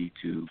energy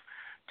to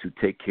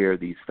take care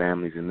of these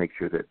families and make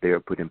sure that they are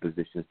put in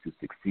positions to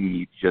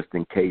succeed just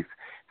in case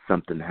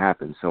something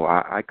happens. So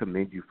I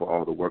commend you for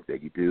all the work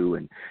that you do,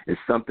 and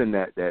it's something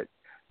that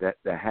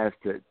has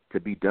to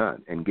be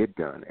done and get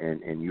done,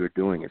 and you're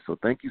doing it. So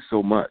thank you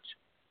so much.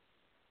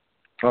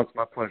 Oh, it's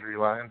my pleasure,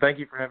 Eli, and thank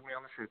you for having me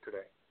on the show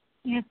today.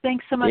 Yeah,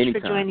 thanks so much Anytime.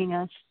 for joining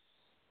us.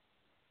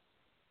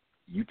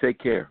 You take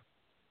care.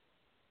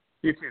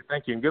 You too.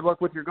 Thank you, and good luck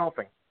with your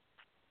golfing.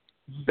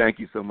 Thank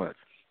you so much.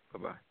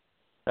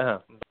 Bye-bye. Uh-huh.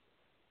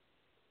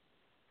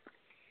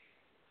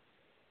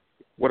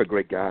 What a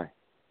great guy.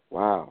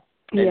 Wow.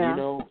 And Yeah,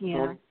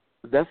 Toni,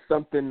 that's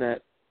something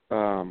that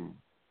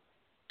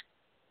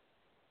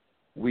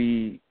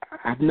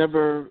I've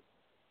never,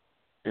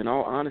 in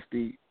all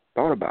honesty,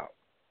 thought about.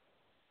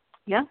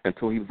 Yeah.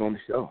 Until he was on the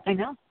show. I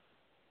know.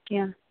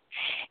 Yeah.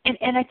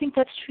 And I think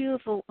that's true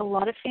of a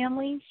lot of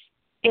families.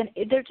 And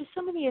there are just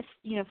so many,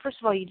 first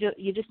of all,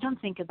 you just don't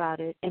think about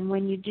it. And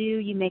when you do,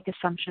 you make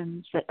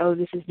assumptions that,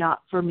 this is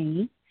not for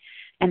me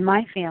and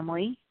my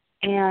family.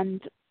 And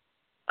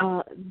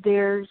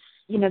there's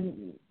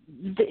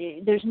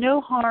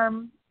no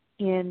harm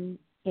in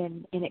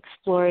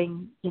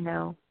exploring,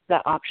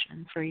 that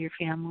option for your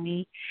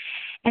family.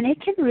 And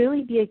it can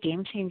really be a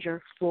game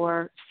changer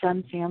for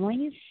some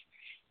families.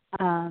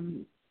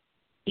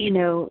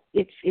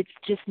 It's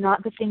just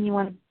not the thing you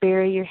want to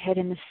bury your head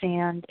in the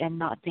sand and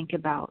not think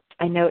about.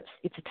 I know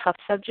it's a tough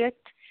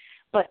subject,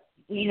 but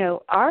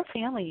our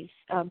families,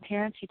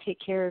 parents who take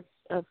care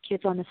of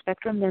kids on the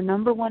spectrum, their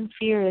number one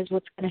fear is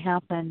what's going to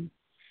happen.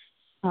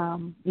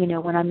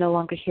 When I'm no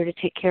longer here to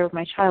take care of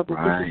my child. But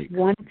right. This is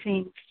one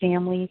thing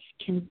families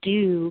can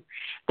do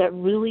that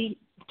really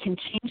can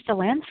change the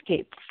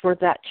landscape for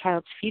that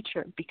child's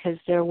future, because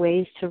there are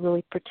ways to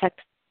really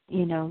protect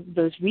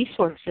those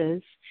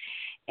resources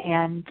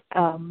and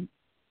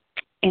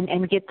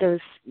get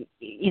those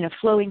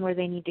flowing where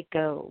they need to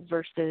go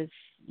versus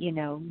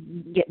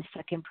getting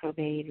stuck in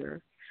probate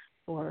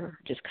or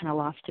just kind of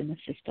lost in the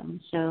system.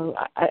 So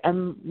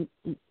I'm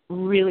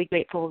really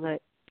grateful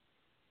that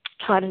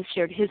Todd has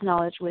shared his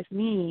knowledge with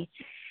me,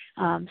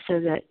 so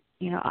that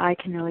I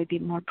can really be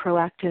more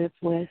proactive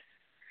with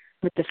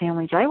the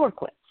families I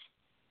work with.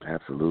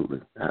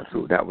 Absolutely.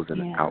 That was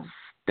an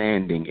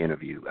outstanding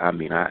interview. I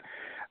mean,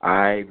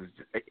 I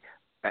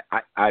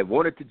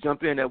wanted to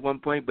jump in at one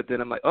point, but then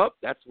I'm like,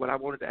 that's what I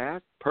wanted to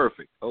ask.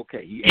 Perfect.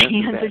 Okay, he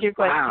answered your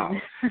question. Wow.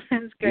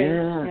 That's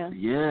great.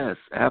 Yes,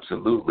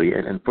 absolutely.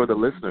 And for the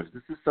listeners,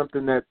 this is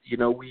something that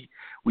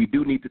we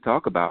do need to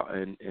talk about,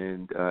 and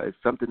it's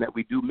something that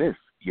we do miss.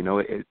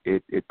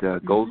 It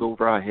goes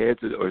over our heads,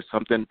 or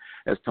something,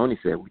 as Toni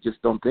said, we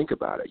just don't think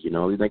about it.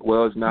 We think,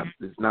 well, it's not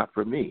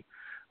for me.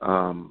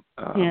 And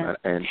it's I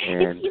an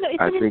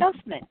think,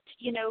 investment.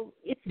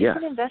 It's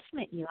an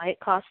investment. It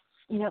costs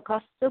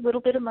a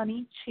little bit of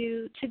money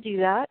to do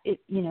that.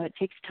 It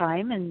takes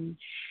time and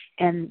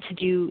to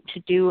do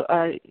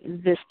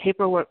this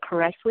paperwork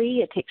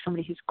correctly, it takes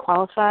somebody who's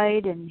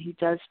qualified and who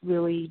does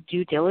really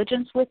due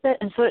diligence with it.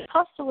 And so it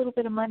costs a little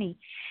bit of money.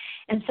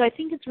 And so I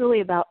think it's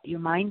really about your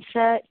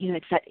mindset.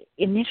 It's that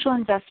initial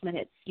investment.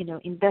 It's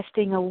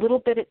investing a little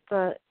bit at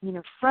the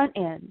front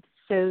end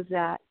so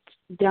that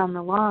down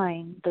the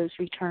line those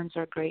returns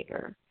are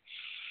greater.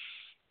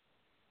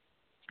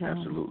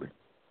 Absolutely.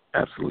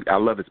 I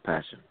love his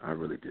passion. I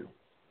really do.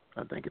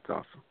 I think it's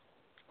awesome.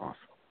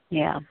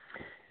 Yeah.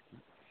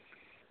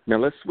 Now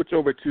let's switch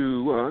over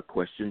to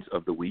questions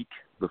of the week.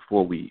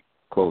 Before we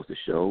close the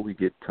show, we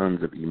get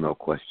tons of email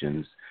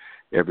questions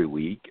every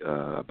week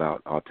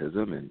about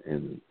autism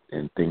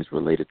and things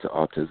related to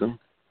autism.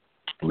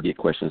 We get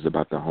questions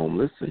about the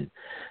homeless. And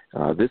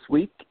this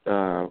week,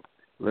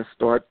 let's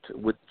start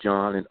with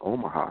John in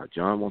Omaha.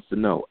 John wants to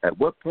know, at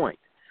what point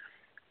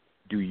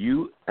do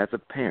you, as a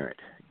parent,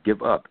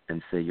 give up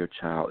and say your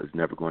child is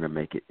never going to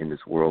make it in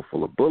this world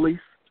full of bullies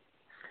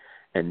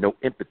and no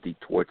empathy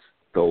towards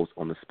those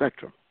on the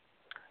spectrum?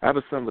 I have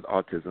a son with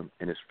autism,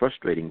 and it's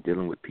frustrating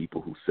dealing with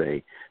people who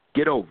say,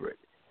 get over it.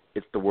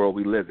 It's the world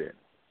we live in.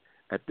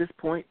 At this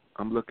point,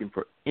 I'm looking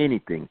for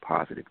anything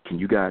positive. Can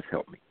you guys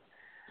help me?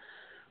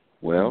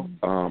 Well,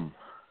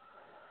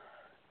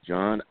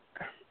 John,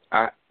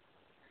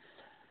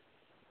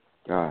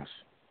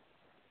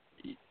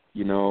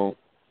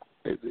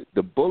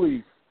 the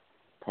bullies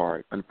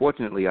part,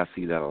 unfortunately, I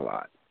see that a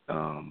lot.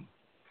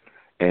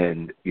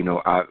 And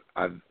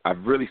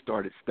I've really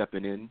started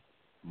stepping in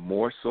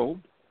more so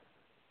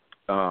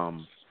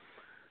than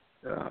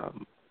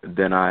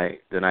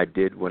I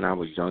did when I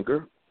was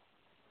younger,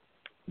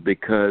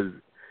 because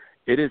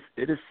it is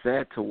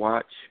sad to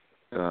watch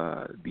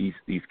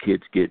these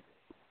kids get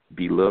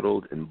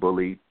belittled and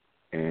bullied,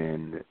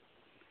 and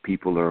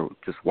people are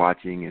just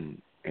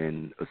watching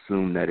and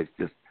assume that it's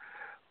just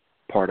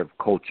part of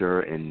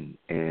culture and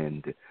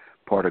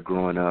part of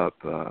growing up.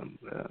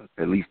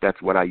 At least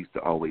that's what I used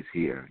to always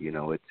hear.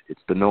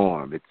 It's the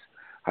norm. It's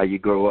how you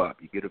grow up.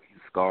 You get a few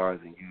scars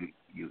and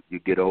you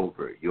get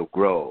over it. You'll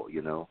grow.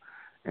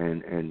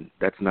 And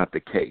that's not the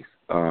case.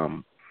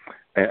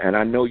 And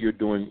I know you're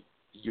doing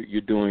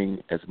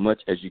as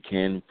much as you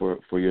can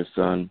for your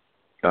son.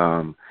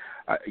 My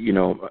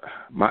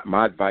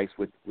advice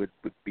would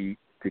be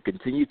to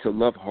continue to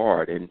love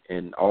hard.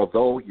 And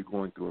although you're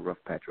going through a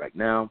rough patch right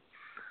now,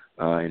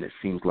 and it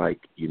seems like,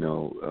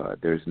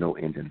 there's no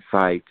end in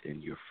sight,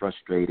 and you're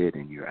frustrated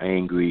and you're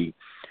angry,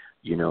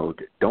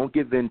 don't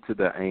give in to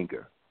the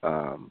anger,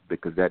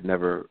 because that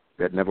never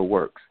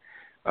works.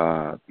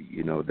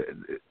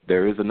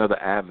 There is another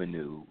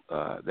avenue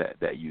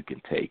that you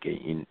can take,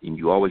 and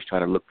you always try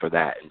to look for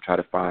that and try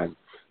to find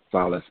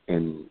solace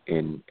in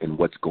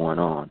what's going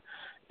on.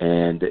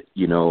 And,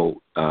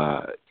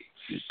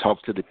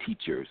 talk to the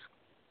teachers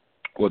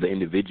or the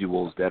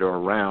individuals that are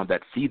around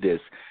that see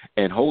this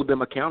and hold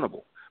them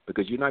accountable,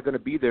 because you're not going to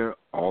be there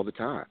all the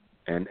time.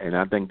 And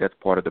I think that's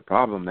part of the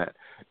problem that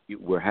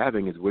we're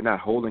having, is we're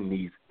not holding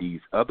these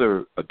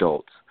other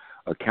adults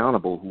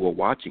accountable who are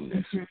watching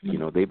this.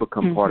 Mm-hmm. They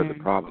become part of the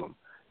problem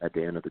at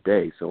the end of the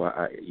day. So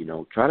I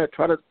try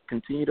to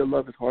continue to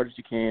love as hard as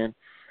you can,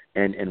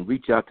 and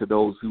reach out to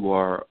those who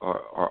are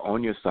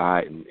on your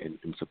side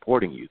and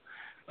supporting you.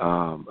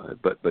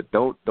 But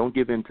don't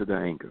give in to the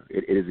anger.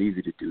 It is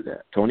easy to do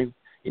that. Toni,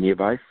 any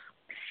advice?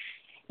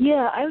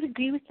 Yeah, I would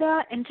agree with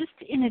that. And just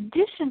in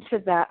addition to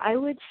that, I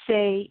would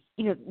say,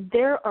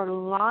 there are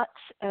lots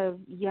of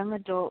young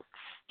adults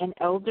and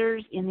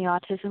elders in the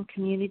autism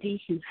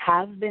community who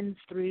have been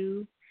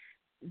through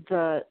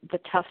the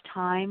tough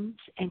times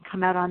and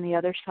come out on the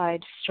other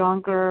side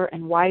stronger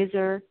and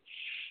wiser.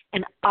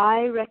 And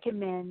I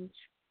recommend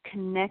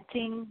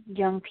connecting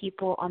young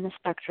people on the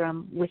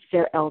spectrum with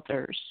their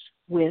elders,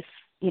 with,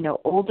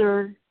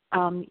 older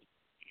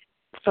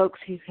folks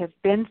who have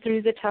been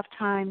through the tough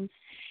times,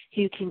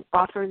 who can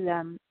offer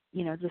them,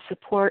 the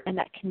support and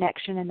that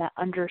connection and that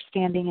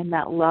understanding and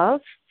that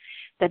love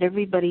that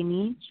everybody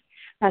needs.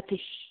 That's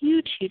a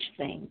huge, huge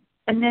thing.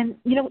 And then,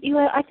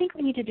 Eli, I think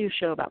we need to do a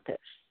show about this,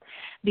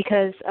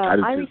 because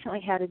I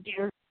recently had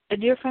a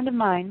dear friend of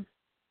mine,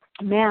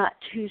 Matt,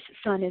 whose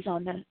son is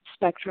on the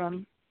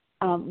spectrum,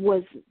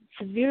 was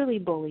severely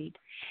bullied.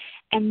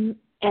 And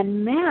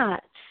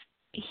Matt,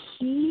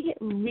 he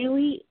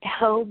really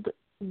held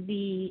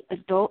the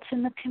adults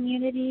in the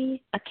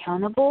community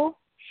accountable.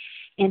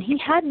 And he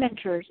had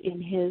mentors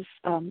in his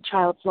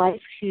child's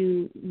life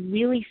who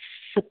really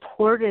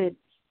supported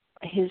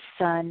his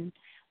son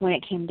when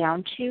it came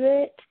down to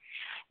it.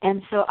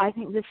 And so I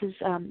think this is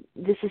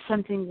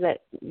something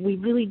that we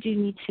really do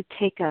need to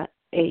take a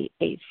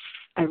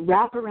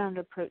wraparound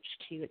approach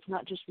to. It's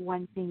not just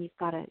one thing. You've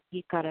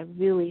got to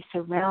really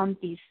surround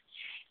these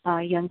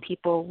young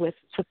people with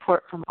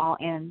support from all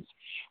ends.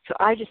 So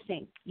I just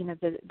think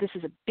this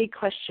is a big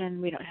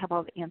question. We don't have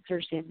all the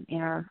answers in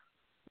our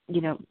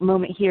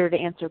moment here to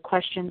answer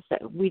questions.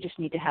 That we just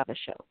need to have a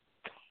show.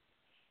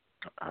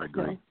 I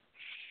agree.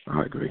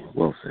 I agree.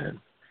 Well said.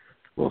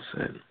 Well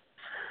said.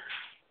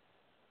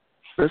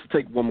 Let's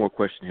take one more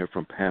question here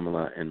from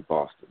Pamela in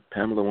Boston.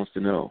 Pamela wants to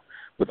know,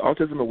 with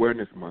Autism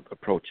Awareness Month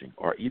approaching,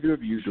 are either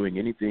of you doing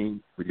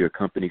anything with your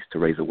companies to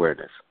raise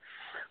awareness?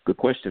 Good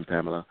question,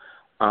 Pamela.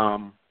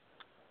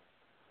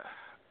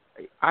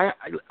 I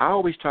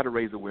always try to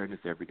raise awareness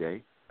every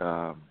day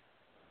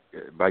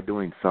by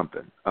doing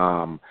something.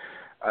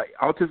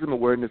 Autism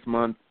Awareness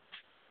Month,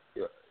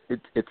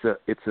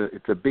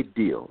 it's a big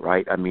deal,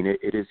 right? I mean,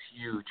 it is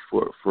huge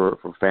for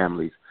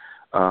families,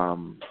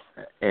 and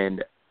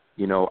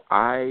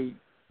I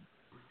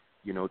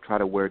try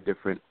to wear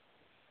different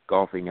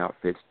golfing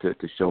outfits to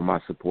show my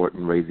support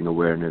in raising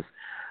awareness.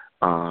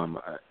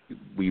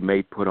 We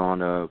may put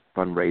on a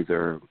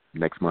fundraiser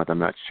next month. I'm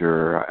not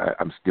sure.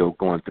 I'm still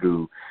going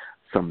through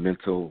some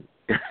mental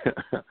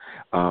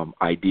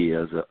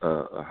ideas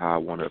of how I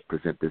want to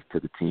present this to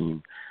the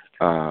team.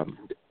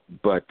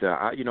 But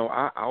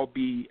I'll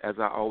be, as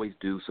I always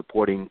do,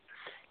 supporting,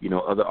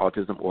 other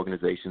autism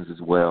organizations as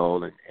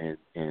well, and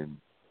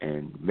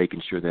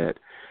making sure that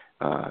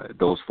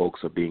those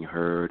folks are being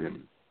heard,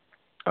 and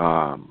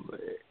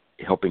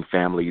helping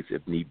families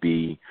if need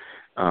be.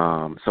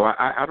 So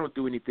I don't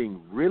do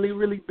anything really,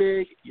 really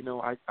big.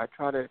 I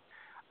try to.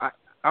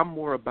 I'm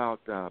more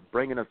about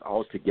bringing us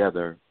all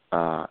together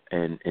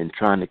and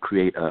trying to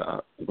create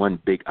one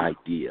big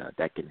idea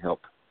that can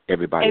help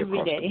everybody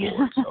across the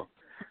board. So,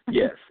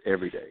 yes,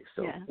 every day.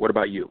 So, What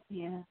about you?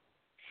 Yeah.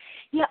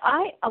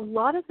 A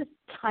lot of the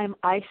time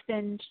I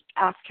spend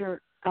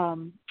after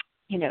the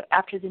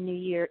new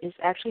year is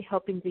actually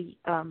helping the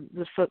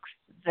folks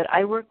that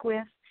I work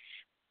with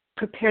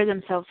prepare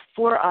themselves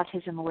for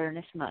Autism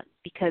Awareness Month,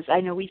 because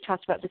I know we've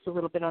talked about this a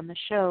little bit on the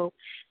show.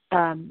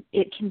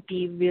 It can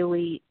be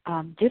really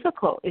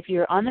difficult if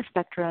you're on the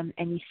spectrum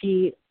and you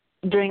see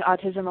during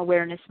Autism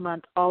Awareness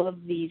Month, all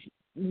this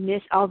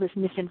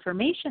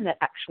misinformation that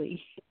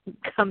actually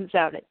comes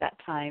out at that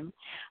time,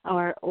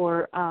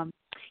 or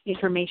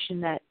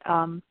information that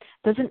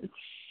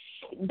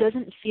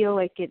doesn't feel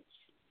like it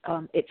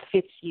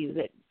fits you.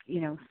 That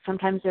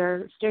sometimes there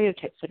are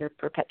stereotypes that are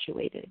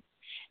perpetuated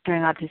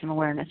during Autism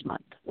Awareness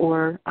Month,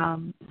 or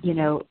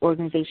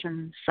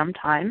organizations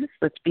sometimes,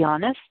 let's be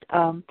honest,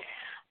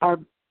 are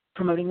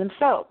promoting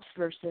themselves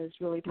versus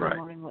really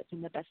promoting what's in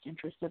the best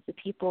interest of the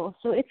people.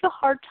 So it's a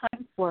hard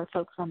time for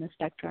folks on the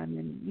spectrum,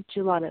 and we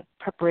do a lot of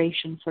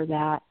preparation for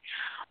that.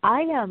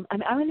 I'm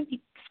going to be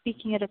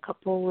speaking at a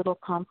couple little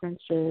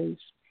conferences,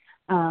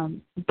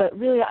 but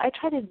really I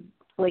try to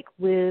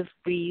live,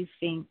 breathe,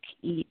 think,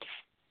 eat,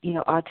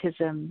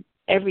 autism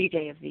every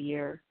day of the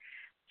year.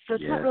 So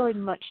it's not really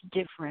much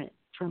different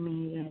for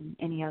me than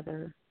any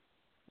other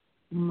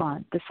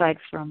month, aside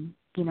from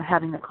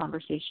having the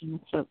conversation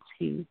with folks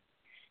who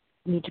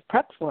need to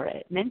prep for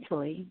it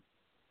mentally.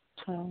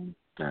 So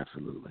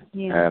absolutely.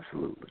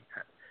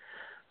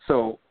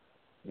 So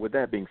with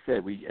that being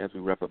said, as we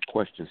wrap up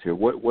questions here,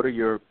 what are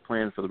your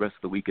plans for the rest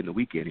of the week and the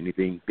weekend?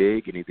 Anything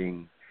big?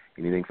 Anything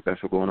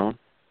special going on?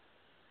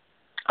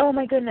 Oh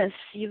my goodness,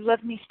 you've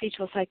left me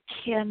speechless. I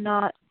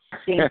cannot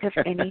think of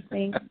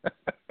anything.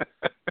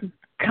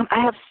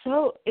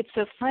 It's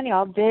so funny.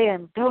 All day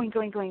I'm going,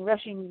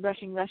 rushing,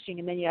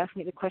 and then you ask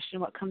me the question,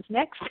 what comes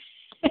next?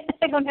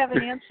 I don't have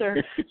an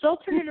answer, so I'll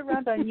turn it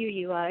around on you,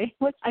 Eli.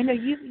 I know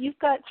you've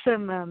got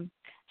some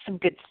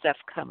good stuff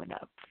coming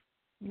up.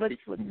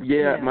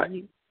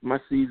 My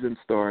season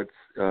starts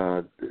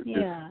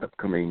this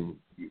upcoming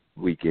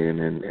weekend,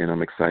 and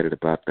I'm excited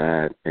about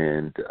that.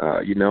 And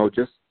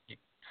just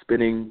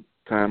spending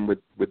time with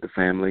the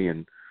family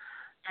and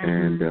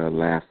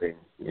laughing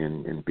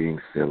and being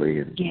silly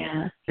and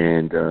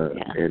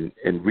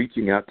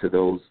reaching out to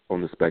those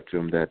on the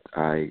spectrum that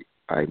I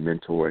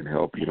mentor and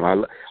help.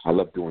 I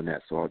love doing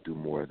that, so I'll do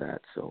more of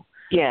that. So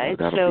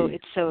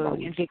it's so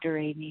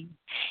invigorating.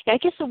 I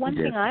guess the one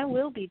thing I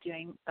will be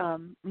doing,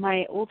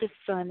 my oldest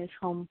son is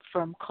home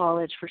from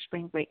college for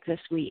spring break this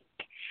week,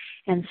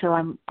 and so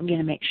I'm going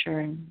to make sure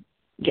and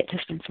get to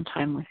spend some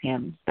time with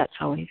him. That's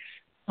always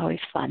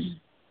fun.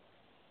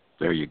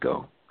 There you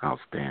go.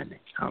 Outstanding.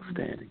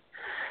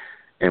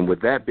 And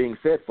with that being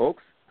said,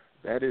 folks,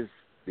 that is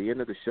the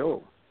end of the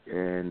show.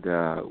 And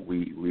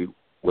we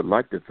would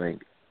like to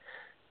thank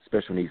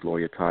Special Needs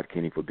Lawyer Todd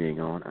Kenney for being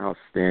on.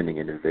 Outstanding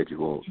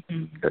individual,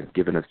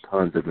 giving us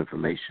tons of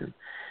information.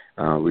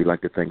 We'd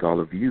like to thank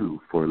all of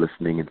you for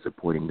listening and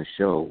supporting the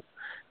show.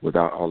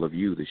 Without all of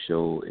you, the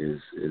show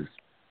is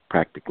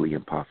practically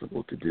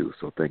impossible to do.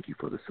 So thank you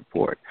for the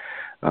support.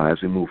 As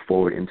we move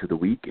forward into the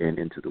week and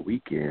into the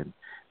weekend,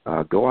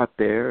 go out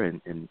there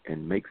and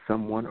make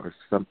someone or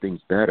something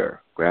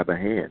better. Grab a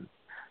hand.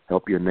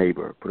 Help your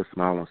neighbor. Put a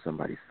smile on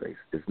somebody's face.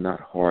 It's not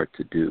hard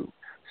to do.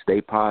 Stay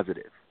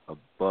positive.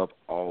 Above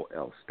all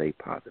else, stay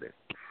positive.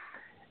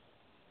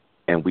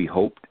 And we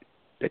hope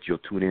that you'll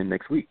tune in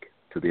next week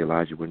to the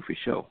Elijah Winfrey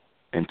Show.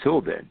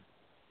 Until then,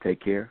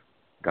 take care.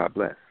 God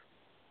bless.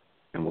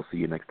 And we'll see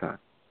you next time.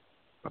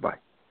 Bye-bye.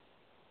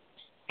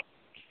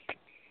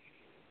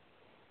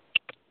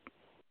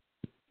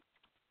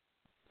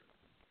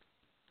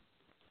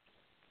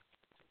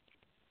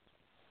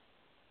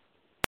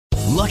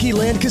 Lucky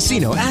Land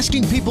Casino,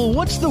 asking people,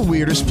 what's the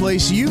weirdest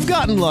place you've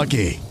gotten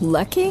lucky?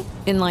 Lucky?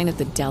 In line at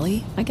the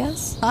deli, I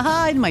guess?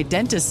 Aha, in my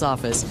dentist's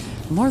office.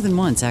 More than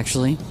once,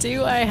 actually.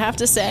 Do I have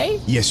to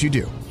say? Yes, you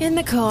do. In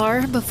the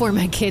car before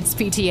my kids'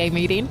 PTA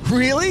meeting.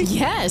 Really?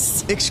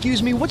 Yes.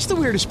 Excuse me, what's the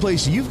weirdest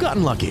place you've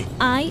gotten lucky?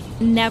 I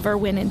never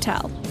win and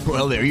tell.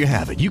 Well, there you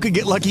have it. You can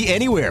get lucky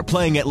anywhere,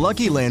 playing at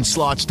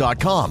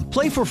LuckyLandSlots.com.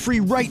 Play for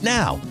free right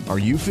now. Are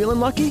you feeling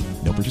lucky?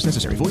 No purchase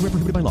necessary. Void where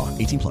prohibited by law.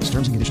 18+.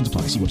 Terms and conditions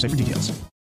apply. See website for details.